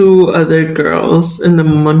 2 other girls in the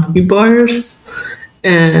monkey bars,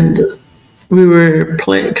 and we were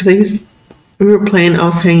playing because we were playing. I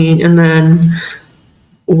was hanging, and then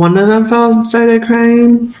one of them fell and started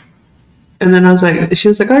crying, and then she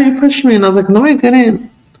was like, "Oh, you pushed me," and I was like, "No, I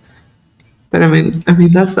didn't." But I mean,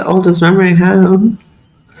 that's the oldest memory I have.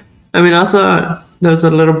 I mean, also there was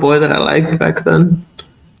a little boy that I liked back then,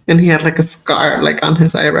 and he had like a scar like on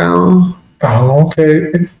his eyebrow. Oh,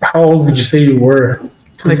 okay. How old would you say you were?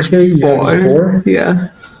 Like 4. Yeah.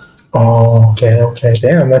 Oh, okay.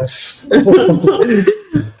 Damn, that's... That's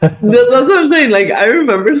what I'm saying. Like, I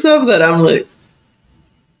remember stuff that I'm like...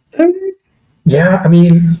 Yeah, I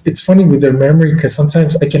mean, it's funny with their memory because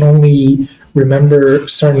sometimes I can only remember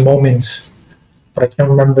certain moments, but I can't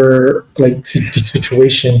remember like the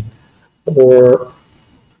situation or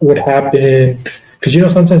what happened.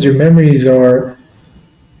 Because, sometimes your memories are...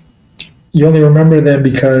 You only remember them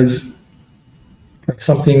because like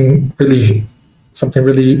something really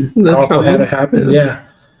powerful had to happen. Yeah.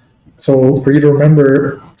 So for you to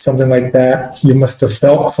remember something like that, you must have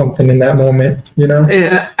felt something in that moment,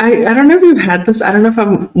 Yeah. I don't know if you've had this. I don't know if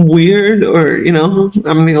I'm weird or,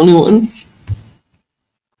 I'm the only one.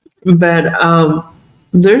 But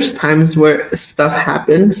there's times where stuff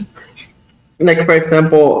happens. Like, for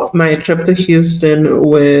example, my trip to Houston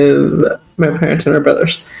with my parents and our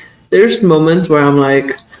brothers. There's moments where I'm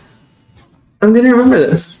like, I'm gonna remember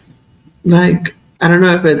this. Like, I don't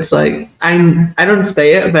know if it's like I don't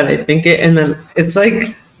say it, but I think it, and then it's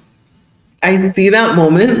like I see that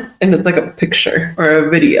moment, and it's like a picture or a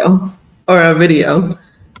video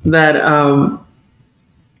that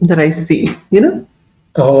that I see.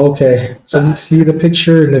 Oh, okay. So you see the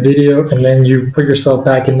picture in the video, and then you put yourself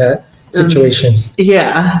back in that situation.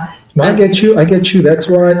 Yeah. No, I get you. That's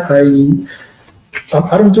why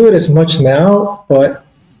I don't do it as much now, but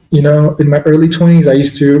in my early 20s, I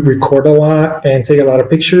used to record a lot and take a lot of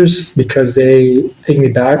pictures because they take me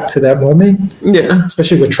back to that moment. Yeah.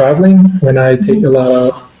 Especially with traveling, when I take a lot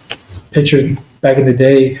of pictures back in the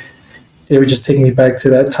day, it would just take me back to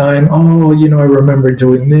that time. Oh, I remember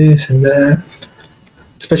doing this and that.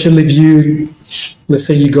 Especially if let's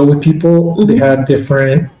say you go with people, they have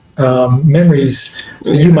different memories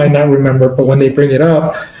that you might not remember, but when they bring it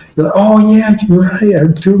up, you're like, oh yeah, you're right. I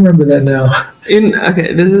do remember that now.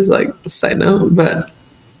 Okay, this is like a side note, but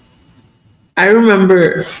I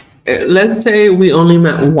remember, let's say we only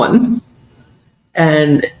met once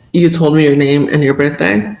and you told me your name and your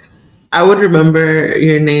birthday. I would remember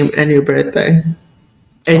your name and your birthday.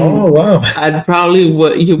 And oh, wow. I'd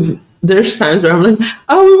probably there's times where I'm like,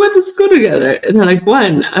 oh, we went to school together. And they're like,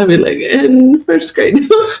 when? I'd be like, in first grade.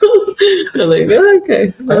 They're like, oh,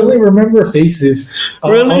 okay. I only remember faces.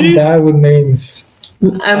 Really? I'm bad with names.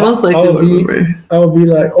 I most likely remember. I would be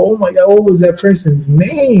like, oh my God, what was that person's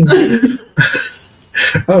name?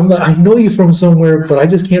 I'm like, I know you from somewhere, but I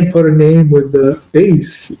just can't put a name with the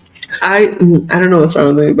face. I don't know what's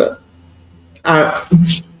wrong with me, but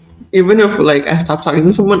even if like I stop talking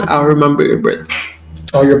to someone, I'll remember your birthday.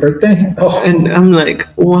 Oh, your birthday? Oh. And I'm like,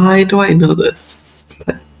 why do I know this?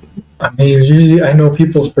 I mean, usually I know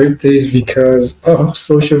people's birthdays because of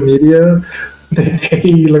social media.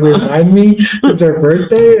 They remind me it's their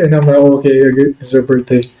birthday, and I'm like, oh, okay, it's their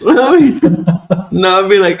birthday. No, I'll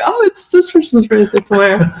be like, oh, it's this person's birthday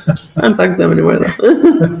tomorrow. I don't talk to them anymore,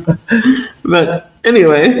 though. But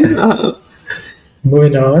anyway.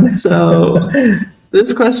 Moving on. So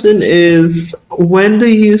this question is, when do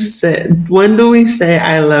we say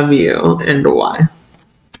I love you and why?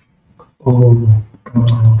 Oh.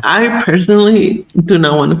 I personally do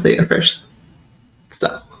not want to say it first.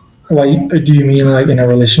 So. Like, do you mean like in a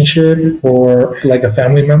relationship or like a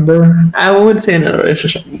family member? I would say in a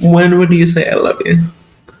relationship. When would you say I love you?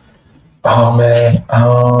 Oh man.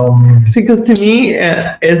 See, because to me,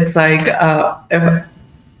 it's like if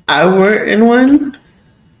I were in one,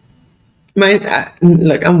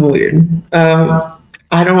 I'm weird.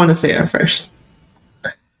 I don't want to say it first.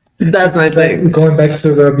 That's my thing. Going back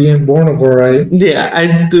to the being vulnerable, right? Yeah,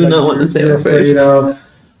 I do not want to say it first.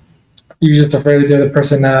 You're just afraid of the other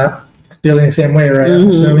person not feeling the same way, right? Mm-hmm. I'm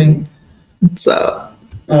assuming. So.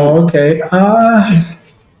 Oh, okay. I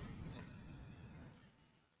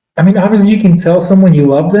mean, obviously you can tell someone you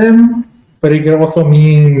love them, but it could also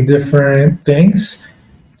mean different things.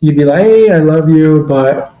 You'd be like, hey, I love you,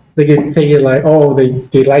 but they could take it like, oh,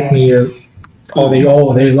 they like me, or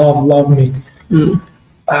they love me. Mm.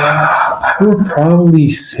 I would probably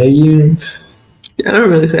say it. I don't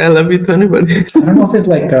really say I love you to anybody. I don't know if it's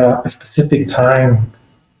like a specific time.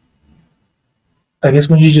 I guess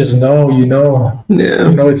when you just know, you know. Yeah.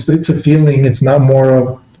 You know, it's a feeling. It's not more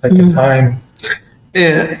of like a time.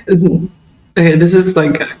 Yeah. Okay, this is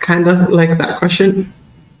like kind of like that question.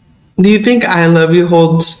 Do you think I love you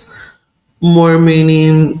holds more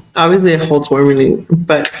meaning? Obviously, it holds more meaning,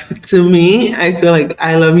 but to me, I feel like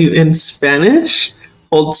I love you in Spanish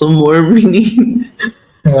holds some more meaning.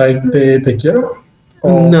 Like the quiero?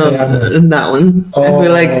 Oh, No, te amo. that one. I Oh,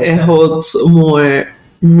 feel like okay. it holds more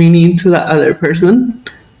meaning to the other person.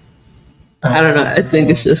 I don't know. I think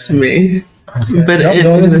it's just me. Okay. But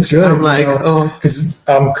No, this is good. I'm like, oh. Because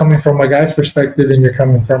I'm coming from a guy's perspective and you're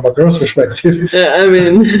coming from a girl's perspective. I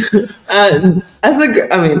mean, as a girl,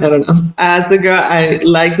 I mean, I don't know. As a girl, I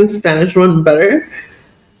like the Spanish one better.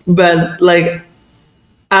 But like,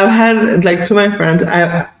 I've had like to my friends,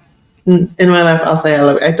 in my life, I'll say I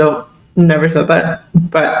love you. I don't never said that,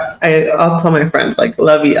 but I'll tell my friends like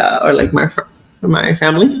love ya or like my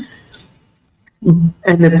family.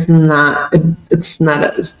 And it's not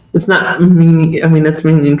meaning. I mean, it's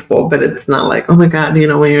meaningful, but it's not like, oh my god, you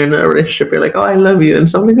know, when you're in a relationship, you're like, oh, I love you and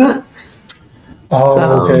stuff like that.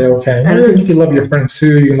 Oh, okay. And you can love your friends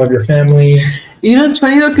too. You can love your family. You know, it's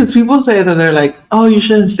funny though, because people say that they're like, oh, you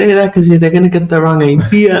shouldn't say that because they're gonna get the wrong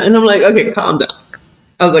idea, and I'm like, okay, calm down.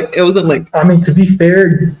 I was like, it wasn't like. I mean, to be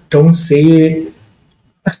fair, don't say it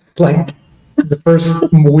like the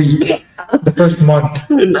first week, the first month.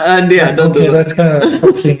 Yeah, don't do that. That's kind of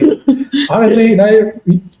pushing it. Honestly, now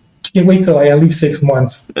you can wait till like at least 6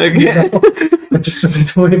 months. Okay. You know? But just to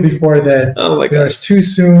do it before then. Oh my You know, god. it's too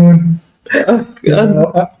soon. Oh You god.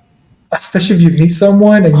 know, especially if you meet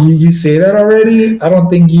someone and you say that already, I don't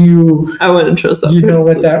think I wouldn't trust that. you know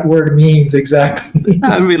what that word means exactly.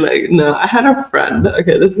 I'd be like, no. I had a friend.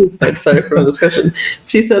 Okay, this is like sorry for the discussion.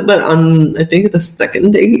 She said that on I think the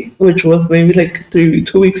second date, which was maybe like 2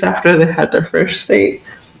 weeks after they had their first date,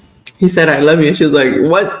 he said, "I love you." She's like,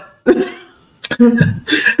 "What?"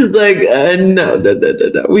 She's like, "No,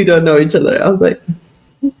 we don't know each other." I was like,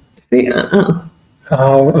 "See,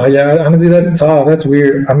 Oh, yeah, honestly, that's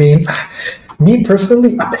weird. I mean, me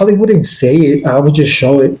personally, I probably wouldn't say it. I would just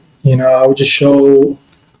show it. You know, I would just show,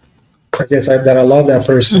 I guess, that I love that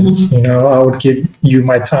person. Mm-hmm. You know, I would give you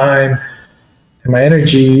my time and my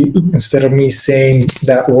energy instead of me saying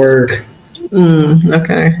that word.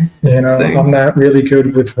 Okay." You know, Interesting. I'm not really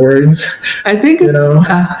good with words. I think You know,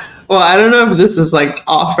 well, I don't know if this is like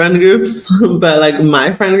all friend groups, but like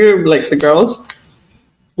my friend group, like the girls,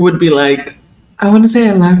 would be like, I want to say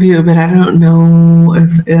I love you, but I don't know if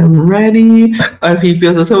I'm ready or if he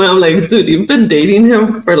feels the same way. I'm like, dude, you've been dating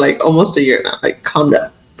him for like almost a year now. Like, calm down.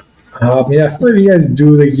 yeah, I feel like you guys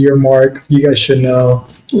do the year mark. You guys should know.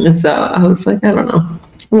 And so I was like, I don't know.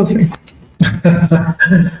 We'll see.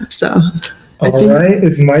 So, All right,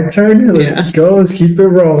 it's my turn. Let's go. Let's keep it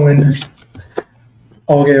rolling.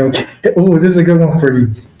 Okay. Oh, this is a good one for you.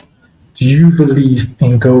 Do you believe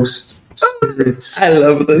in ghosts, spirits, I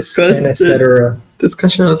love this and etc.?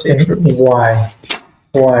 discussion. And why?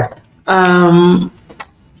 Why?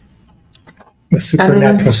 The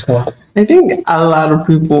supernatural stuff. I think a lot of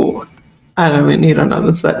people, I don't mean, you don't know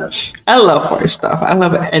this, but I love horror stuff. I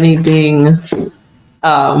love anything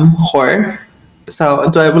horror. So,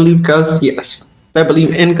 do I believe ghosts? Yes. Do I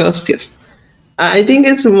believe in ghosts? Yes. I think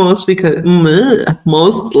it's mostly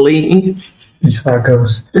You saw a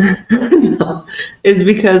ghost. it's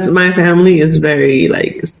because my family is very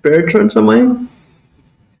like spiritual in some way,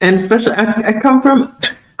 and especially I come from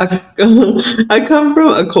I come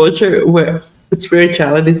from a culture where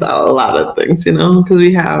spirituality is a lot of things, you know, because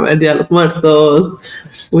we have El Dia de los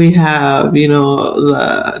Muertos, we have, you know,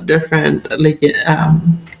 the different like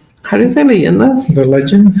how do you say leyendas? The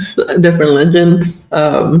legends, Different legends.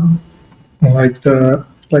 like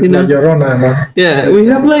You La know? Llorona, no? Yeah, we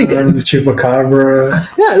have like And the Chupacabra.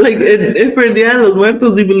 yeah, like for Dia de los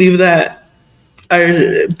Muertos, we believe that our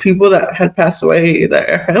people that had passed away, that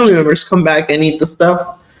our family members come back and eat the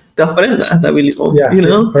stuff, the ofrenda that we leave, Yeah, you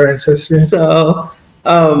know. our ancestors. So,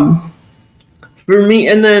 for me,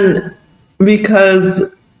 and then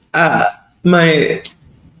because my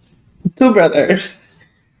two brothers,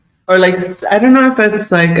 or like I don't know if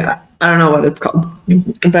it's like I don't know what it's called,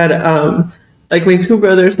 but like my two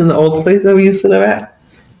brothers in the old place that we used to live at,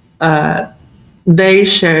 they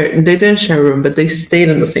didn't share a room, but they stayed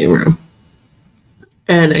in the same room.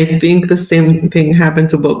 And I think the same thing happened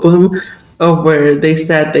to both of them, of where they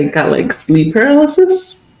said they got like sleep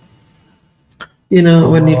paralysis.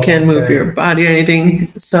 when you can't move okay. your body or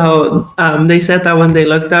anything. So they said that when they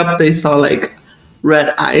looked up, they saw like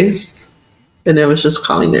red eyes, and it was just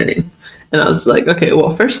calling their name. And I was like, okay,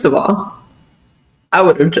 well, first of all, I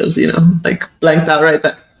would have just, like blanked out right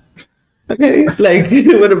there. Okay, like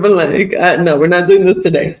it would have been like, no, we're not doing this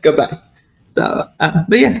today. Goodbye. So,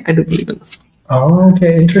 but yeah, I do believe in this. Oh,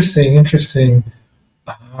 okay. Interesting.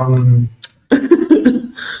 Um,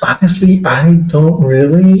 honestly, I don't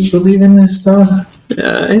really believe in this stuff.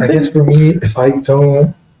 Yeah, I guess for me, if I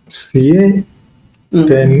don't see it,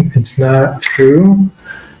 then it's not true.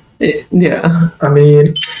 Yeah. I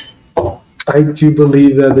mean, I do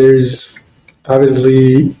believe that there's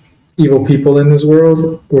obviously evil people in this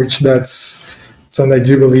world, which that's something I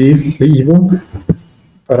do believe, the evil.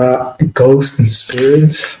 But ghosts and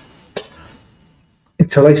spirits,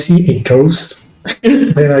 until I see a ghost,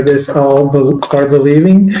 then I guess I'll start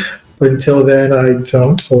believing. But until then, I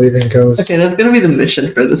don't believe in ghosts. Okay, that's gonna be the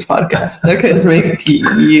mission for this podcast. Okay, let's make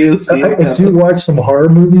you see. I do watch some horror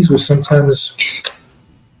movies where sometimes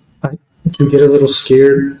I do get a little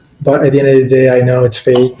scared, but at the end of the day, I know it's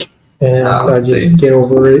fake, and I just get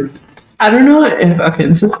over it. I don't know if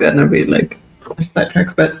this is gonna be like a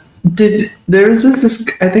sidetrack, but there was this?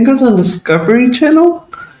 I think it was on Discovery Channel.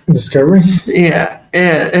 Discovery? Yeah,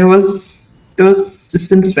 it was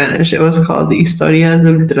just in Spanish. It was called the Historias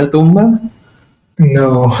de Ultratumba.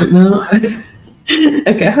 No.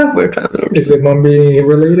 Okay, I have weird time. Is it mummy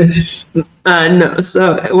related? No.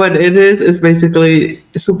 So what it is basically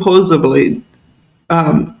supposedly,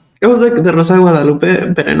 it was like the Rosa de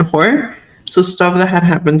Guadalupe, but in horror. So stuff that had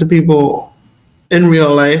happened to people in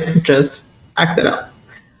real life just acted out.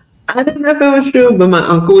 I don't know if it was true, but my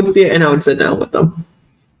uncle would see it, and I would sit down with them.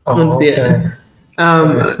 Okay.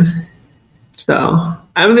 So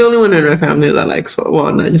I'm the only one in my family that likes.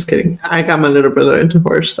 Well, no, just kidding. I got my little brother into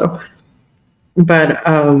horror stuff, but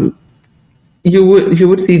you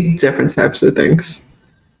would see different types of things.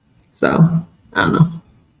 So I don't know.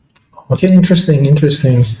 Okay, interesting.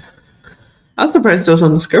 I was surprised it was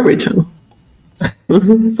on Discovery Channel.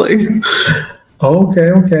 It's like,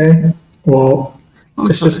 okay. Well,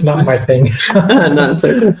 it's just not my thing. No, it's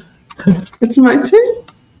okay. It's my turn.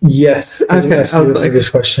 Yes. Okay, Ask me the previous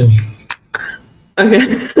question.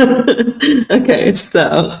 Okay. Okay.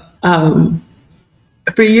 So,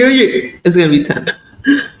 for you, it's gonna be 10.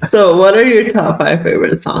 So, what are your top 5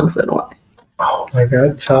 favorite songs and why? Oh my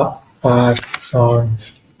god, top 5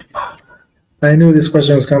 songs. I knew this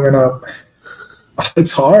question was coming up.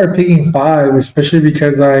 It's hard picking 5, especially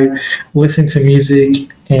because I listen to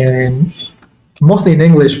music and mostly in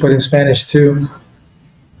English, but in Spanish too.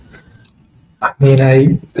 I mean,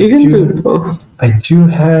 I do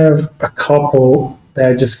have a couple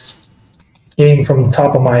that just came from the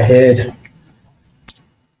top of my head.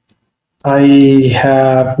 I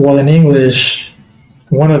have, in English,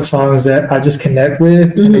 one of the songs that I just connect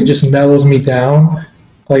with, and it just mellows me down.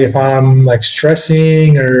 Like if I'm like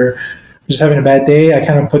stressing or just having a bad day, I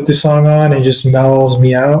kind of put this song on and it just mellows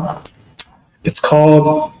me out. It's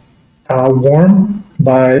called Warm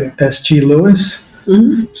by S.G. Lewis.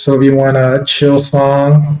 So if you want a chill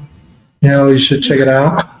song, you should check it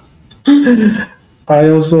out. I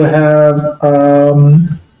also have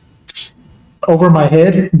Over My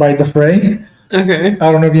Head by The Fray. Okay.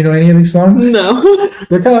 I don't know if you know any of these songs. No.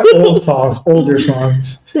 They're kind of old songs, older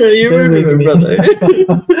songs. Yeah, you remember me, brother.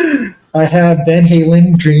 I have Van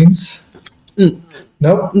Halen, Dreams.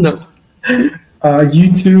 Nope. No.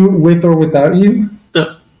 U2, With or Without You.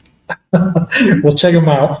 No. We'll check them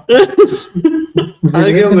out.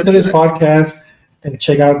 Listen to this podcast and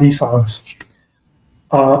check out these songs.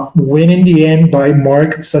 Win in the End by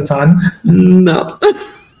Mark Satan. No.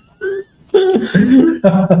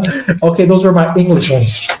 Okay, those are my English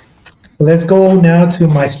ones. Let's go now to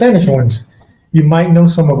my Spanish ones. You might know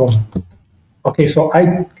some of them. Okay, so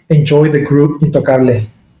I enjoy the group Intocable.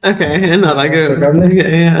 Okay, and I like it. Intocable?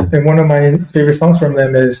 Okay, yeah. And one of my favorite songs from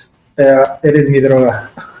them is Eres Mi Droga.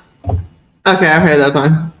 Okay, I've heard that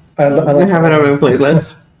song. I have it on my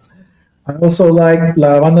playlist. I also like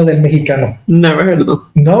La Banda del Mexicano. Never heard of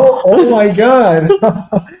them. No? Oh my god.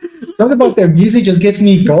 Something about their music just gets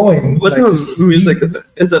me going. What type of music is it?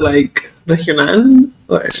 Is it like regional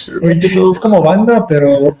or regional? It's como banda,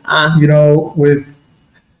 pero with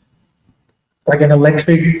like an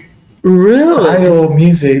electric style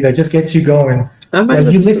music that just gets you going.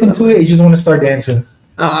 Like you listen to it, you just want to start dancing.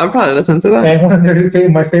 Oh, I'll probably listen to that. And one of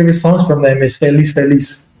my favorite songs from them is Feliz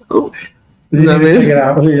Feliz. Oh, you need to check it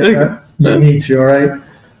out. You need to, all right?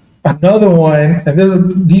 Another one,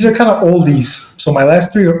 and these are kind of oldies. So my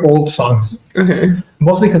last 3 are old songs. Okay.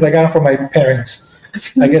 Mostly because I got them from my parents.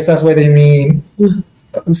 I guess that's why they mean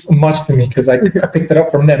much to me because I picked it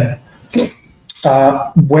up from them.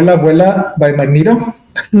 Vuela Vuela by Magneto.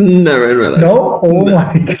 Never in my life. No? Oh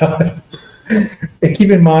my God. And keep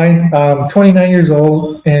in mind, 29 years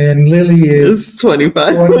old and Lily is It's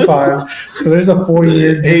 25. 25. So there's a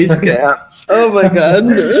 4-year Age difference. gap. Oh my God.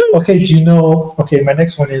 Okay, do you know? Okay, my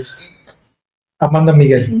next one is Amanda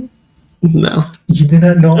Miguel. No. You did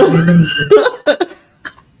not know Amanda Miguel.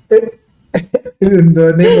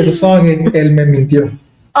 The name of the song is El Me Mintió.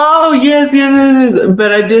 Oh, yes.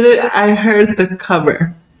 But I heard the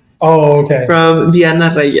cover Oh, okay. from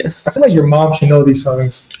Diana Reyes. I feel like your mom should know these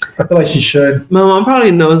songs. I feel like she should. My mom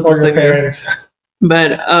probably knows Or the your singer. parents.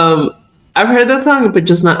 But I've heard that song, but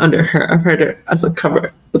just not under her. I've heard it as a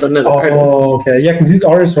cover with another artist. Oh, okay. Yeah, because these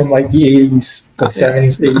artists from like the 80s, the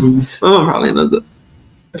 70s, 80s. My mom probably knows it.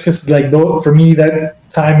 It's just like, for me, that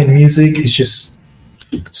time in music is just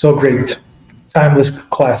so great. Timeless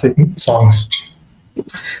classic songs.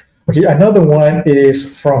 Okay, another one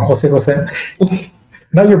is from Jose Jose.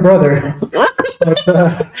 Not your brother,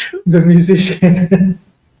 but the musician.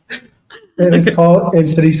 And it's called El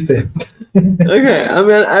Triste. Okay, I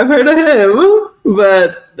mean, I've heard of him,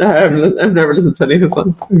 but I've never listened to any of his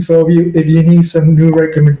songs. So if you need some new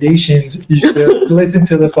recommendations, you should listen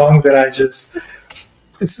to the songs that I just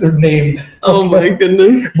named. Oh my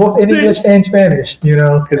goodness. Both in English and Spanish,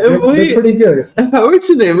 because they're pretty good. If I were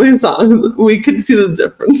to name my songs, we could see the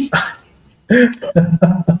difference.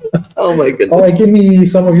 Oh my goodness. All right, give me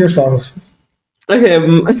some of your songs. Okay.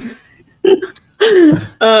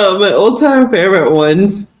 My all-time favorite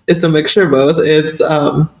ones, it's a mixture of both. It's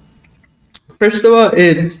first of all,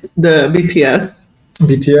 it's the BTS.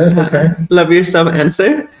 BTS, okay. Love Yourself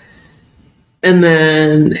Answer. And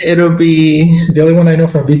then it'll be The only one I know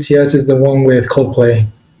from BTS is the one with Coldplay.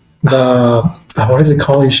 What is it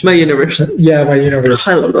called? My Universe. Yeah, My Universe.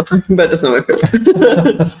 I love that song, but it's not my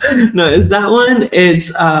favorite. No, it's that one.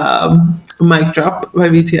 It's Mic Drop by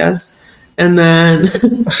BTS. And then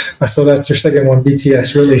So that's your second one,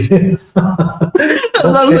 BTS, really. I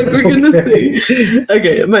was like, we're gonna see.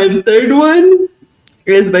 Okay, my third one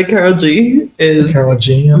is by Karol G. Is Karol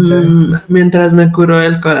G, okay. Mientras me curo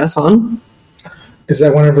el corazón. Is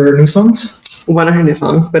that one of her new songs? One of her new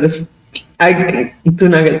songs, but I do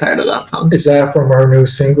not get tired of that song. Is that from her new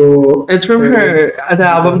single? It's from the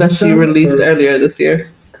album that she released earlier this year.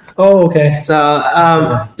 Oh, okay. So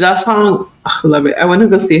that song, I love it. I went to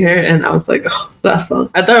go see her, and I was like, oh, that song.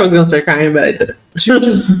 I thought I was gonna start crying, but I didn't.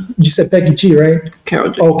 You said Becky G, right?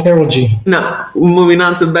 Karol G. Oh, Karol G. No, moving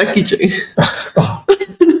on to Becky G. Oh,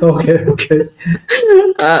 okay.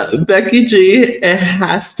 Becky G. It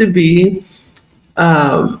has to be,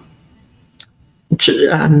 not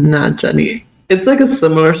Jenny. It's like a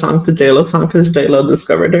similar song to JLo's song because JLo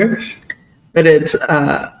discovered her, but it's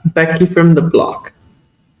Becky from the Block.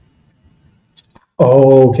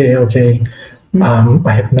 Oh, okay.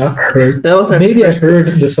 I have not heard. Maybe I've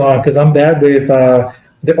heard the song because I'm bad with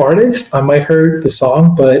the artist. I might heard the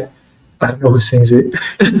song, but I don't know who sings it.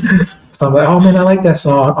 So I'm like, oh man, I like that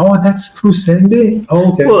song. Oh, that's who sang it.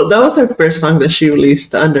 Oh, okay. Well, that was her first song that she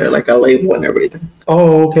released under like a label and everything.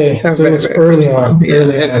 Oh, okay. So it was early on.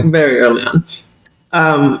 Yeah, very early on.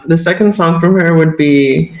 The second song from her would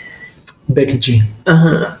be Becky G.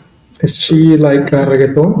 Uh-huh. Is she like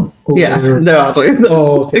reggaeton? Yeah, they're all reggaeton.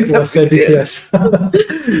 Oh, okay. Well, say BTS.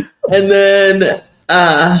 And then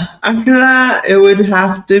after that, it would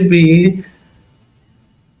have to be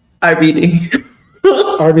RBD.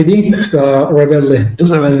 RBD,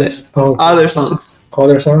 Rebelde. Oh, all their songs. All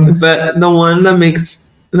their songs? But the one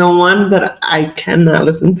that I cannot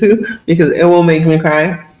listen to because it will make me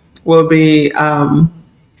cry will be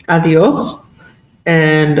Adios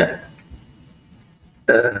and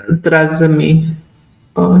Tras de mí.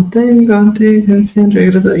 Oh,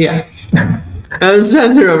 yeah. I was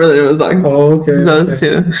trying to remember the name of the song. Oh, okay. Those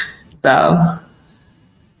two. So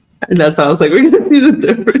that's how I was like, we're gonna see the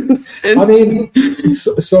difference. I mean,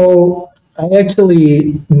 so I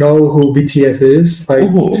actually know who BTS is. Like,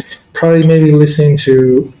 probably maybe listen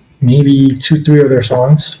to maybe 2-3 of their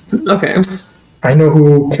songs. Okay. I know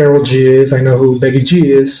who Karol G is. I know who Becky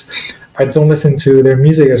G is. I don't listen to their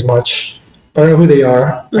music as much, but I know who they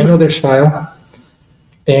are. I know their style.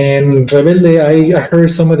 And Rebelde, I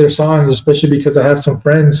heard some of their songs, especially because I have some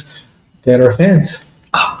friends that are fans.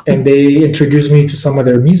 And they introduced me to some of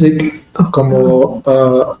their music, como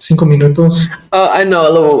 5 Minutos. Oh, I know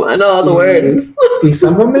all the words. Y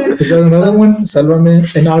Sálvame, is that another one?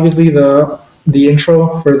 Sálvame. And obviously the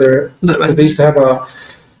intro for because they used to have a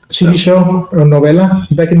TV show or novela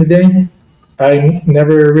back in the day. I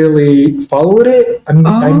never really followed it. I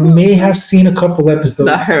may have seen a couple episodes.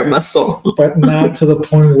 That hurt my soul. But not to the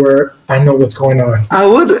point where I know what's going on. I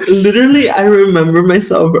remember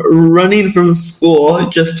myself running from school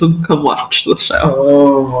just to come watch the show.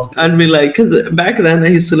 Oh. I'd be like, because back then I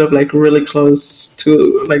used to live like really close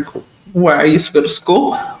to like where I used to go to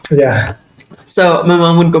school. Yeah. So my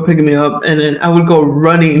mom would go pick me up and then I would go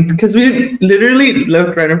running because we literally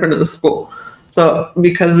lived right in front of the school. So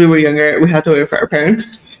because we were younger, we had to wait for our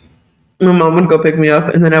parents. My mom would go pick me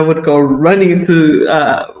up and then I would go running to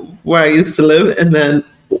where I used to live and then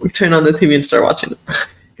turn on the TV and start watching it.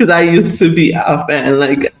 Because I used to be a fan.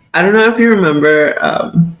 Like, I don't know if you remember,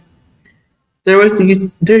 there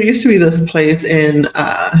used to be this place in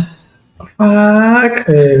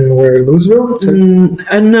in where, Louisville?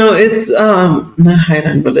 No, it's not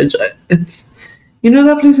Highland Village. It's, you know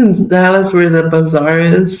that place in Dallas where the bazaar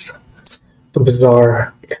is? The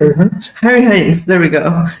bazaar. Harry Hines? Harry Hines, there we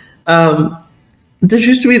go. There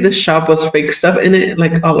used to be this shop with fake stuff in it,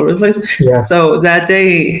 like all over the place. Yeah. So that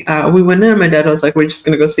day, we went in and my dad was like, we're just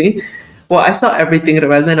going to go see. Well, I saw everything it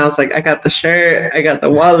was. And I was like, I got the shirt, I got the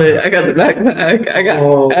wallet, I got the backpack, I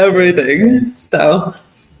got everything. So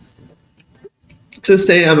to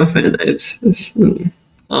say I'm a fan, it's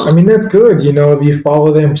I mean, that's good. You know, if you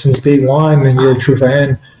follow them since day one, then you're a true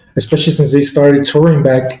fan, especially since they started touring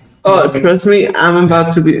back. Oh, trust me, I'm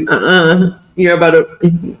about to be, you're about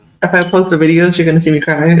to, if I post the videos, you're going to see me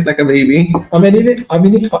cry like a baby. I'm going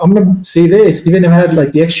to say this, even if I had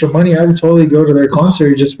like the extra money, I would totally go to their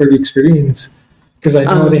concert just for the experience. Because I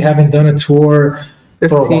know they haven't done a tour 15,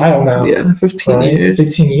 for a while now. Yeah, 15 years.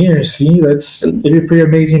 15 years. See, it'd be pretty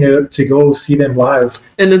amazing to go see them live.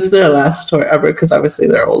 And it's their last tour ever because obviously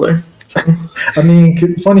they're older. So. I mean,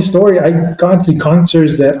 funny story. I gone to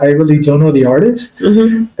concerts that I really don't know the artist,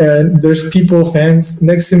 and there's fans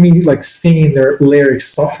next to me, like singing their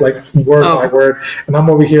lyrics, like word by word, and I'm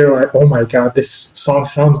over here like, oh my god, this song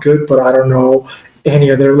sounds good, but I don't know any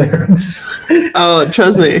of their lyrics. Oh,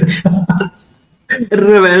 trust me.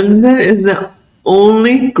 Rebelde is the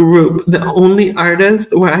only group, the only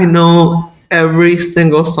artist where I know every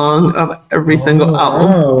single song of every single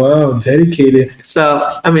album. Oh, wow, dedicated.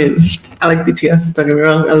 So, I mean, I like BTS, don't get me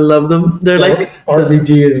wrong, I love them. They're so like...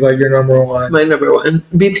 RBD is like your number one. My number one.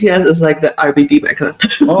 BTS is like the RBD back then.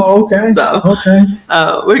 Oh, okay. So, okay.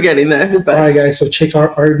 We're getting there. But all right, guys, so check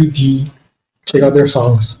out RBD. Check out their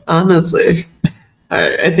songs. Honestly. All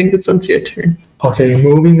right, I think this one's your turn. Okay,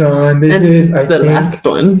 moving on. This is the last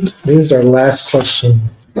one. This is our last question.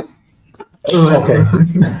 Okay.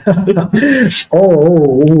 This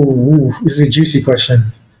is a juicy question.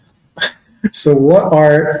 So, what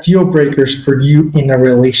are deal breakers for you in a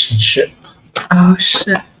relationship? Oh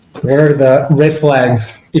shit! What are the red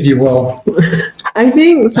flags, if you will? I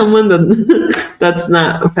think someone that's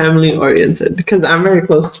not family oriented, because I'm very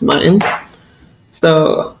close to mine.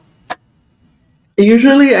 So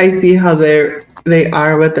usually, I see how they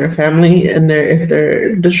are with their family, and if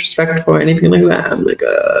they're disrespectful or anything like that, I'm like,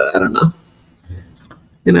 I don't know.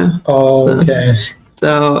 You know. Oh, okay.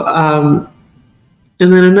 So,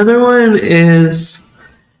 and then another one is,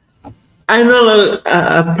 I know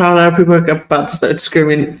probably a lot of people are about to start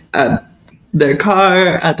screaming at their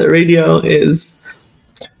car, at the radio, is,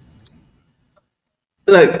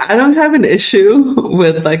 look, I don't have an issue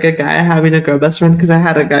with like a guy having a girl best friend because I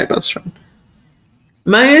had a guy best friend.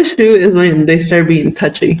 My issue is when they start being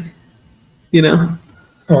touchy, you know?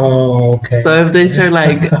 Oh, okay. So if they start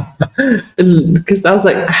like, because I was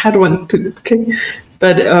like, I had one too, okay,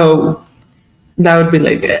 but that would be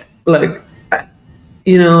like,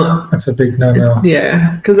 you know. That's a big no-no.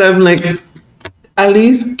 Yeah, because I'm like, at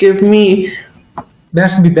least give me. There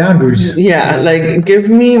has to be boundaries. Yeah, like give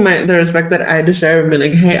me the respect that I deserve. And be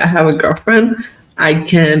like, hey, I have a girlfriend.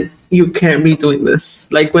 You can't be doing this.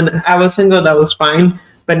 Like when I was single, that was fine.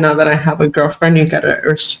 But now that I have a girlfriend, you gotta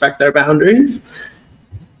respect our boundaries.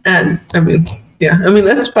 And I mean,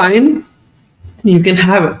 that's fine. You can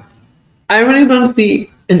have it. I really don't see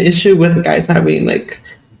an issue with guys having like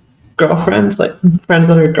girlfriends, like friends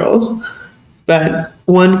that are girls. But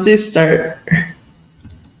once they start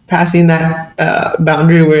passing that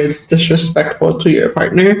boundary where it's disrespectful to your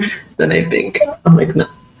partner, then I'm like, no.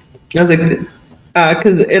 I was like,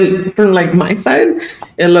 because from like my side,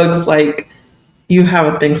 it looks like you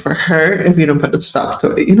have a thing for her if you don't put a stop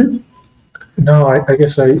to it, you know? No, I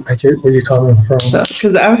guess I get where you're coming from.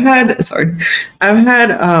 Because I've had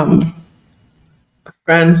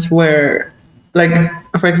friends where, like,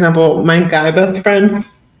 for example, my guy best friend,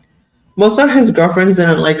 most of his girlfriends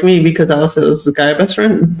didn't like me because I was his guy best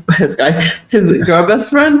friend, his girl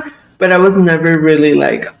best friend, but I was never really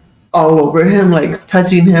like all over him, like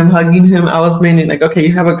touching him, hugging him. I was mainly like, okay,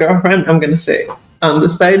 you have a girlfriend, I'm gonna sit on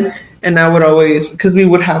this side. And I would always, because we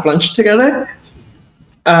would have lunch together,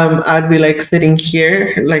 I'd be like sitting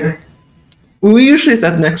here, like we usually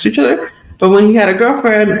sat next to each other. But when he had a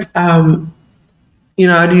girlfriend,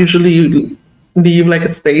 I'd usually leave like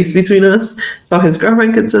a space between us so his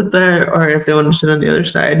girlfriend could sit there, or if they want to sit on the other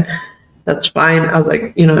side, that's fine. I was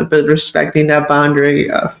like, but respecting that boundary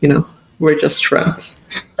of, we're just friends.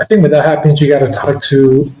 I think when that happens, you got to talk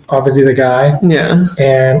to obviously the guy, Yeah,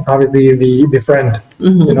 and obviously the friend.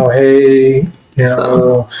 Mm-hmm. Hey,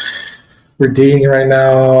 we're dating right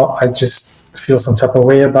now. I just feel some type of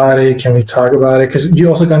way about it. Can we talk about it? Because you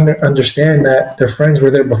also got to understand that their friends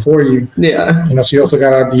were there before you. Yeah. So you also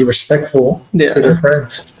got to be respectful to their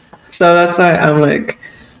friends. So that's why I'm like,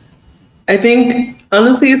 I think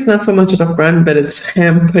honestly, it's not so much as a friend, but it's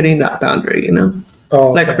him putting that boundary.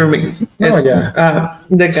 Oh, like for me, yeah.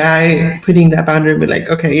 The guy putting that boundary, be like,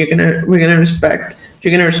 okay, you're gonna respect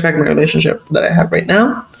my relationship that I have right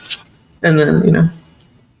now, and then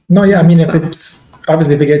No, yeah, I mean, if it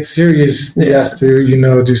gets serious, he has to,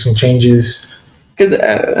 do some changes. Because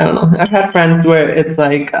I don't know, I've had friends where it's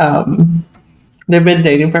like they've been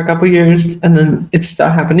dating for a couple years, and then it's still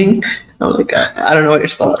happening. I'm like, I don't know what you're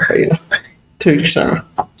still at, to each other.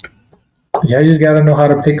 Yeah, you just gotta know how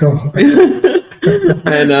to pick them.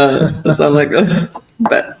 And so I'm like,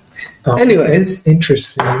 but anyways,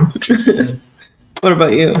 interesting. What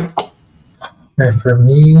about you? And for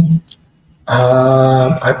me,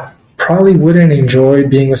 I probably wouldn't enjoy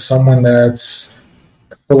being with someone that's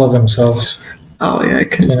full of themselves. Oh yeah, I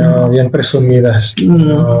can. Bien presumidas.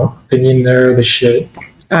 Thinking they're the shit.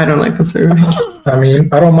 I don't like this word. I mean,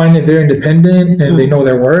 I don't mind if they're independent and they know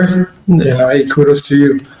their worth. Hey, kudos to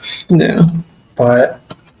you. Yeah. But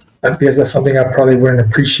I guess that's something I probably wouldn't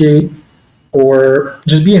appreciate. Or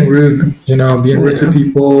just being rude, being rude to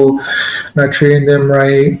people, not treating them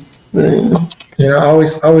right. I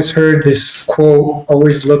always heard this quote,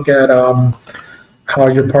 always look at how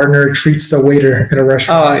your partner treats the waiter at a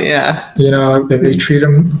restaurant. Oh, yeah. If they treat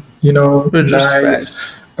them, with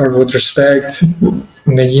nice or with respect,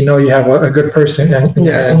 and then you have a good person in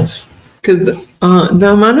your hands. Because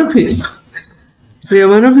the amount of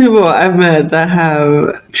people I've met that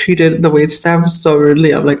have treated the waitstaff so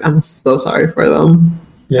rudely, I'm like, I'm so sorry for them.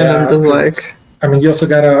 Yeah. And I'm just like, I mean, you also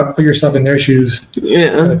gotta put yourself in their shoes.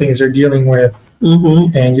 Yeah. The things they're dealing with.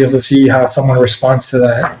 Mm-hmm. And you have to see how someone responds to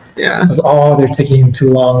that. Yeah. Because, they're taking too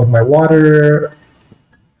long with my water.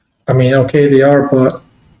 I mean, okay, they are, but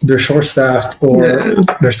they're short-staffed, or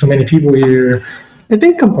there's so many people here. I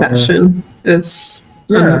think compassion is,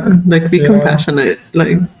 be compassionate.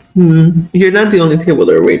 Like, you're not the only table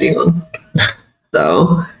they're waiting on.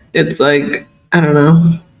 So it's like, I don't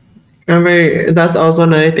know. That's also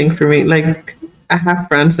another thing for me. Like, I have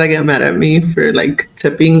friends that get mad at me for like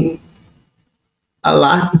tipping a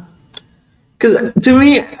lot. Because to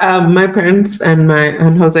me, my parents and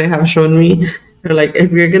Jose have shown me, they're like,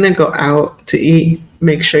 if you're gonna go out to eat,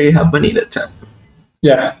 make sure you have money to tip.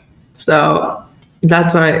 Yeah. So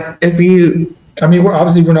that's why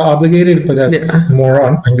we're not obligated, but that's more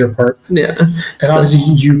on your part. Yeah. And obviously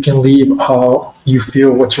you can leave how you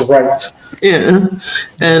feel what's right. Yeah.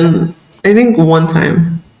 And I think one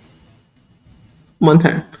time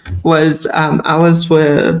was I was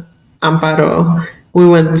with Amparo. We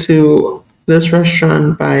went to this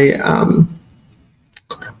restaurant by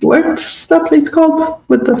what's that place called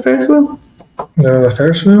with the Ferris wheel? The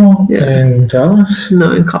Ferris wheel in Dallas?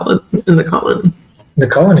 No, in the Colony. The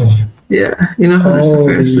Colony. Yeah, how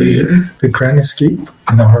there's the Grand Escape.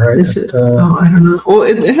 No, right? I don't know. Well,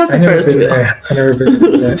 it has the Ferris wheel. I never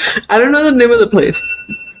been there. I don't know the name of the place,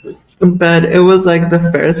 but it was like the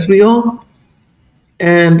Ferris wheel,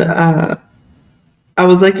 and I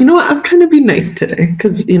was like, what? I'm trying to be nice today,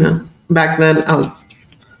 because back then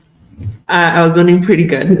I was doing pretty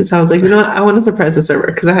good. So I was like, I want to surprise the server,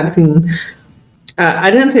 because I had seen.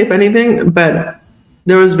 I didn't tape anything, but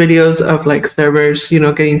there was videos of like servers,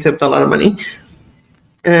 getting tipped a lot of money.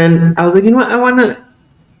 And I was like, I want to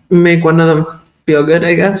make one of them feel good,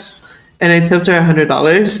 I guess. And I tipped her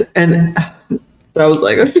 $100. And so I was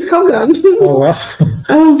like, okay, calm down. Oh, wow.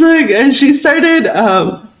 I was like, and she started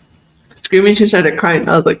screaming. She started crying.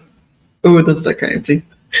 I was like, oh, don't start crying, please.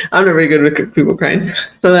 I'm not very good with people crying.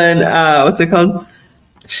 So then, what's it called?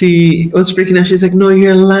 She was freaking out. She's like, no,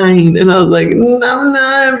 you're lying. And I was like, no, I'm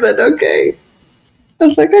not, but okay. I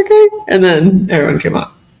was like, okay. And then everyone came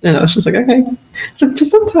out. And I was just like, okay. So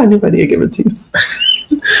just don't tell anybody I give it to you.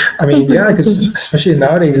 I mean, yeah, because especially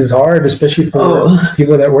nowadays it's hard, especially for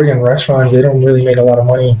people that work in restaurants. They don't really make a lot of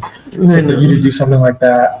money. So for you to do something like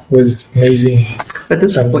that was amazing. But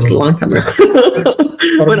this was like a long time ago.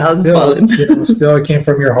 When I was balling. Still, it came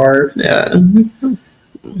from your heart. Yeah.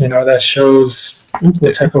 That shows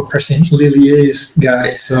what type of person Lily is,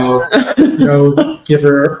 guys. So, give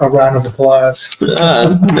her a round of applause.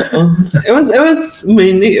 No.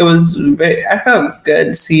 It was very, I felt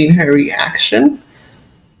good seeing her reaction.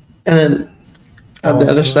 And then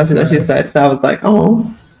the other stuff that she said, so I was like,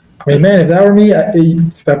 oh. I mean, man, if that were me,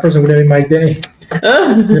 that person would have made my day.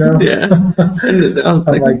 Yeah. And I was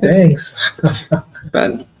like, thanks.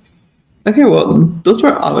 But okay, well, those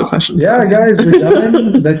were all the questions. Yeah, guys, we're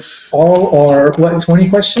done. That's all our 20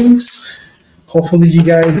 questions. Hopefully, you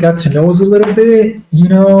guys got to know us a little bit.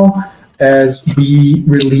 As we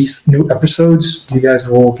release new episodes, you guys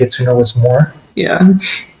will get to know us more. Yeah.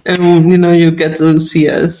 And, you get to see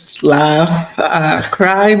us laugh,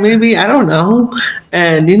 cry, maybe. I don't know.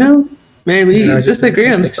 And, maybe just agree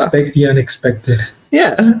on stuff. Expect the unexpected.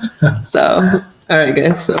 Yeah. So, all right,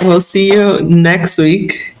 guys. So we'll see you next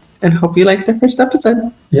week. And hope you liked the first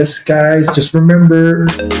episode. Yes, guys. Just remember,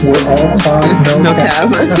 we're all talk, no cap.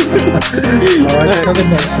 All right, until the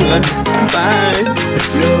next one. Bye.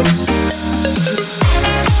 Adios.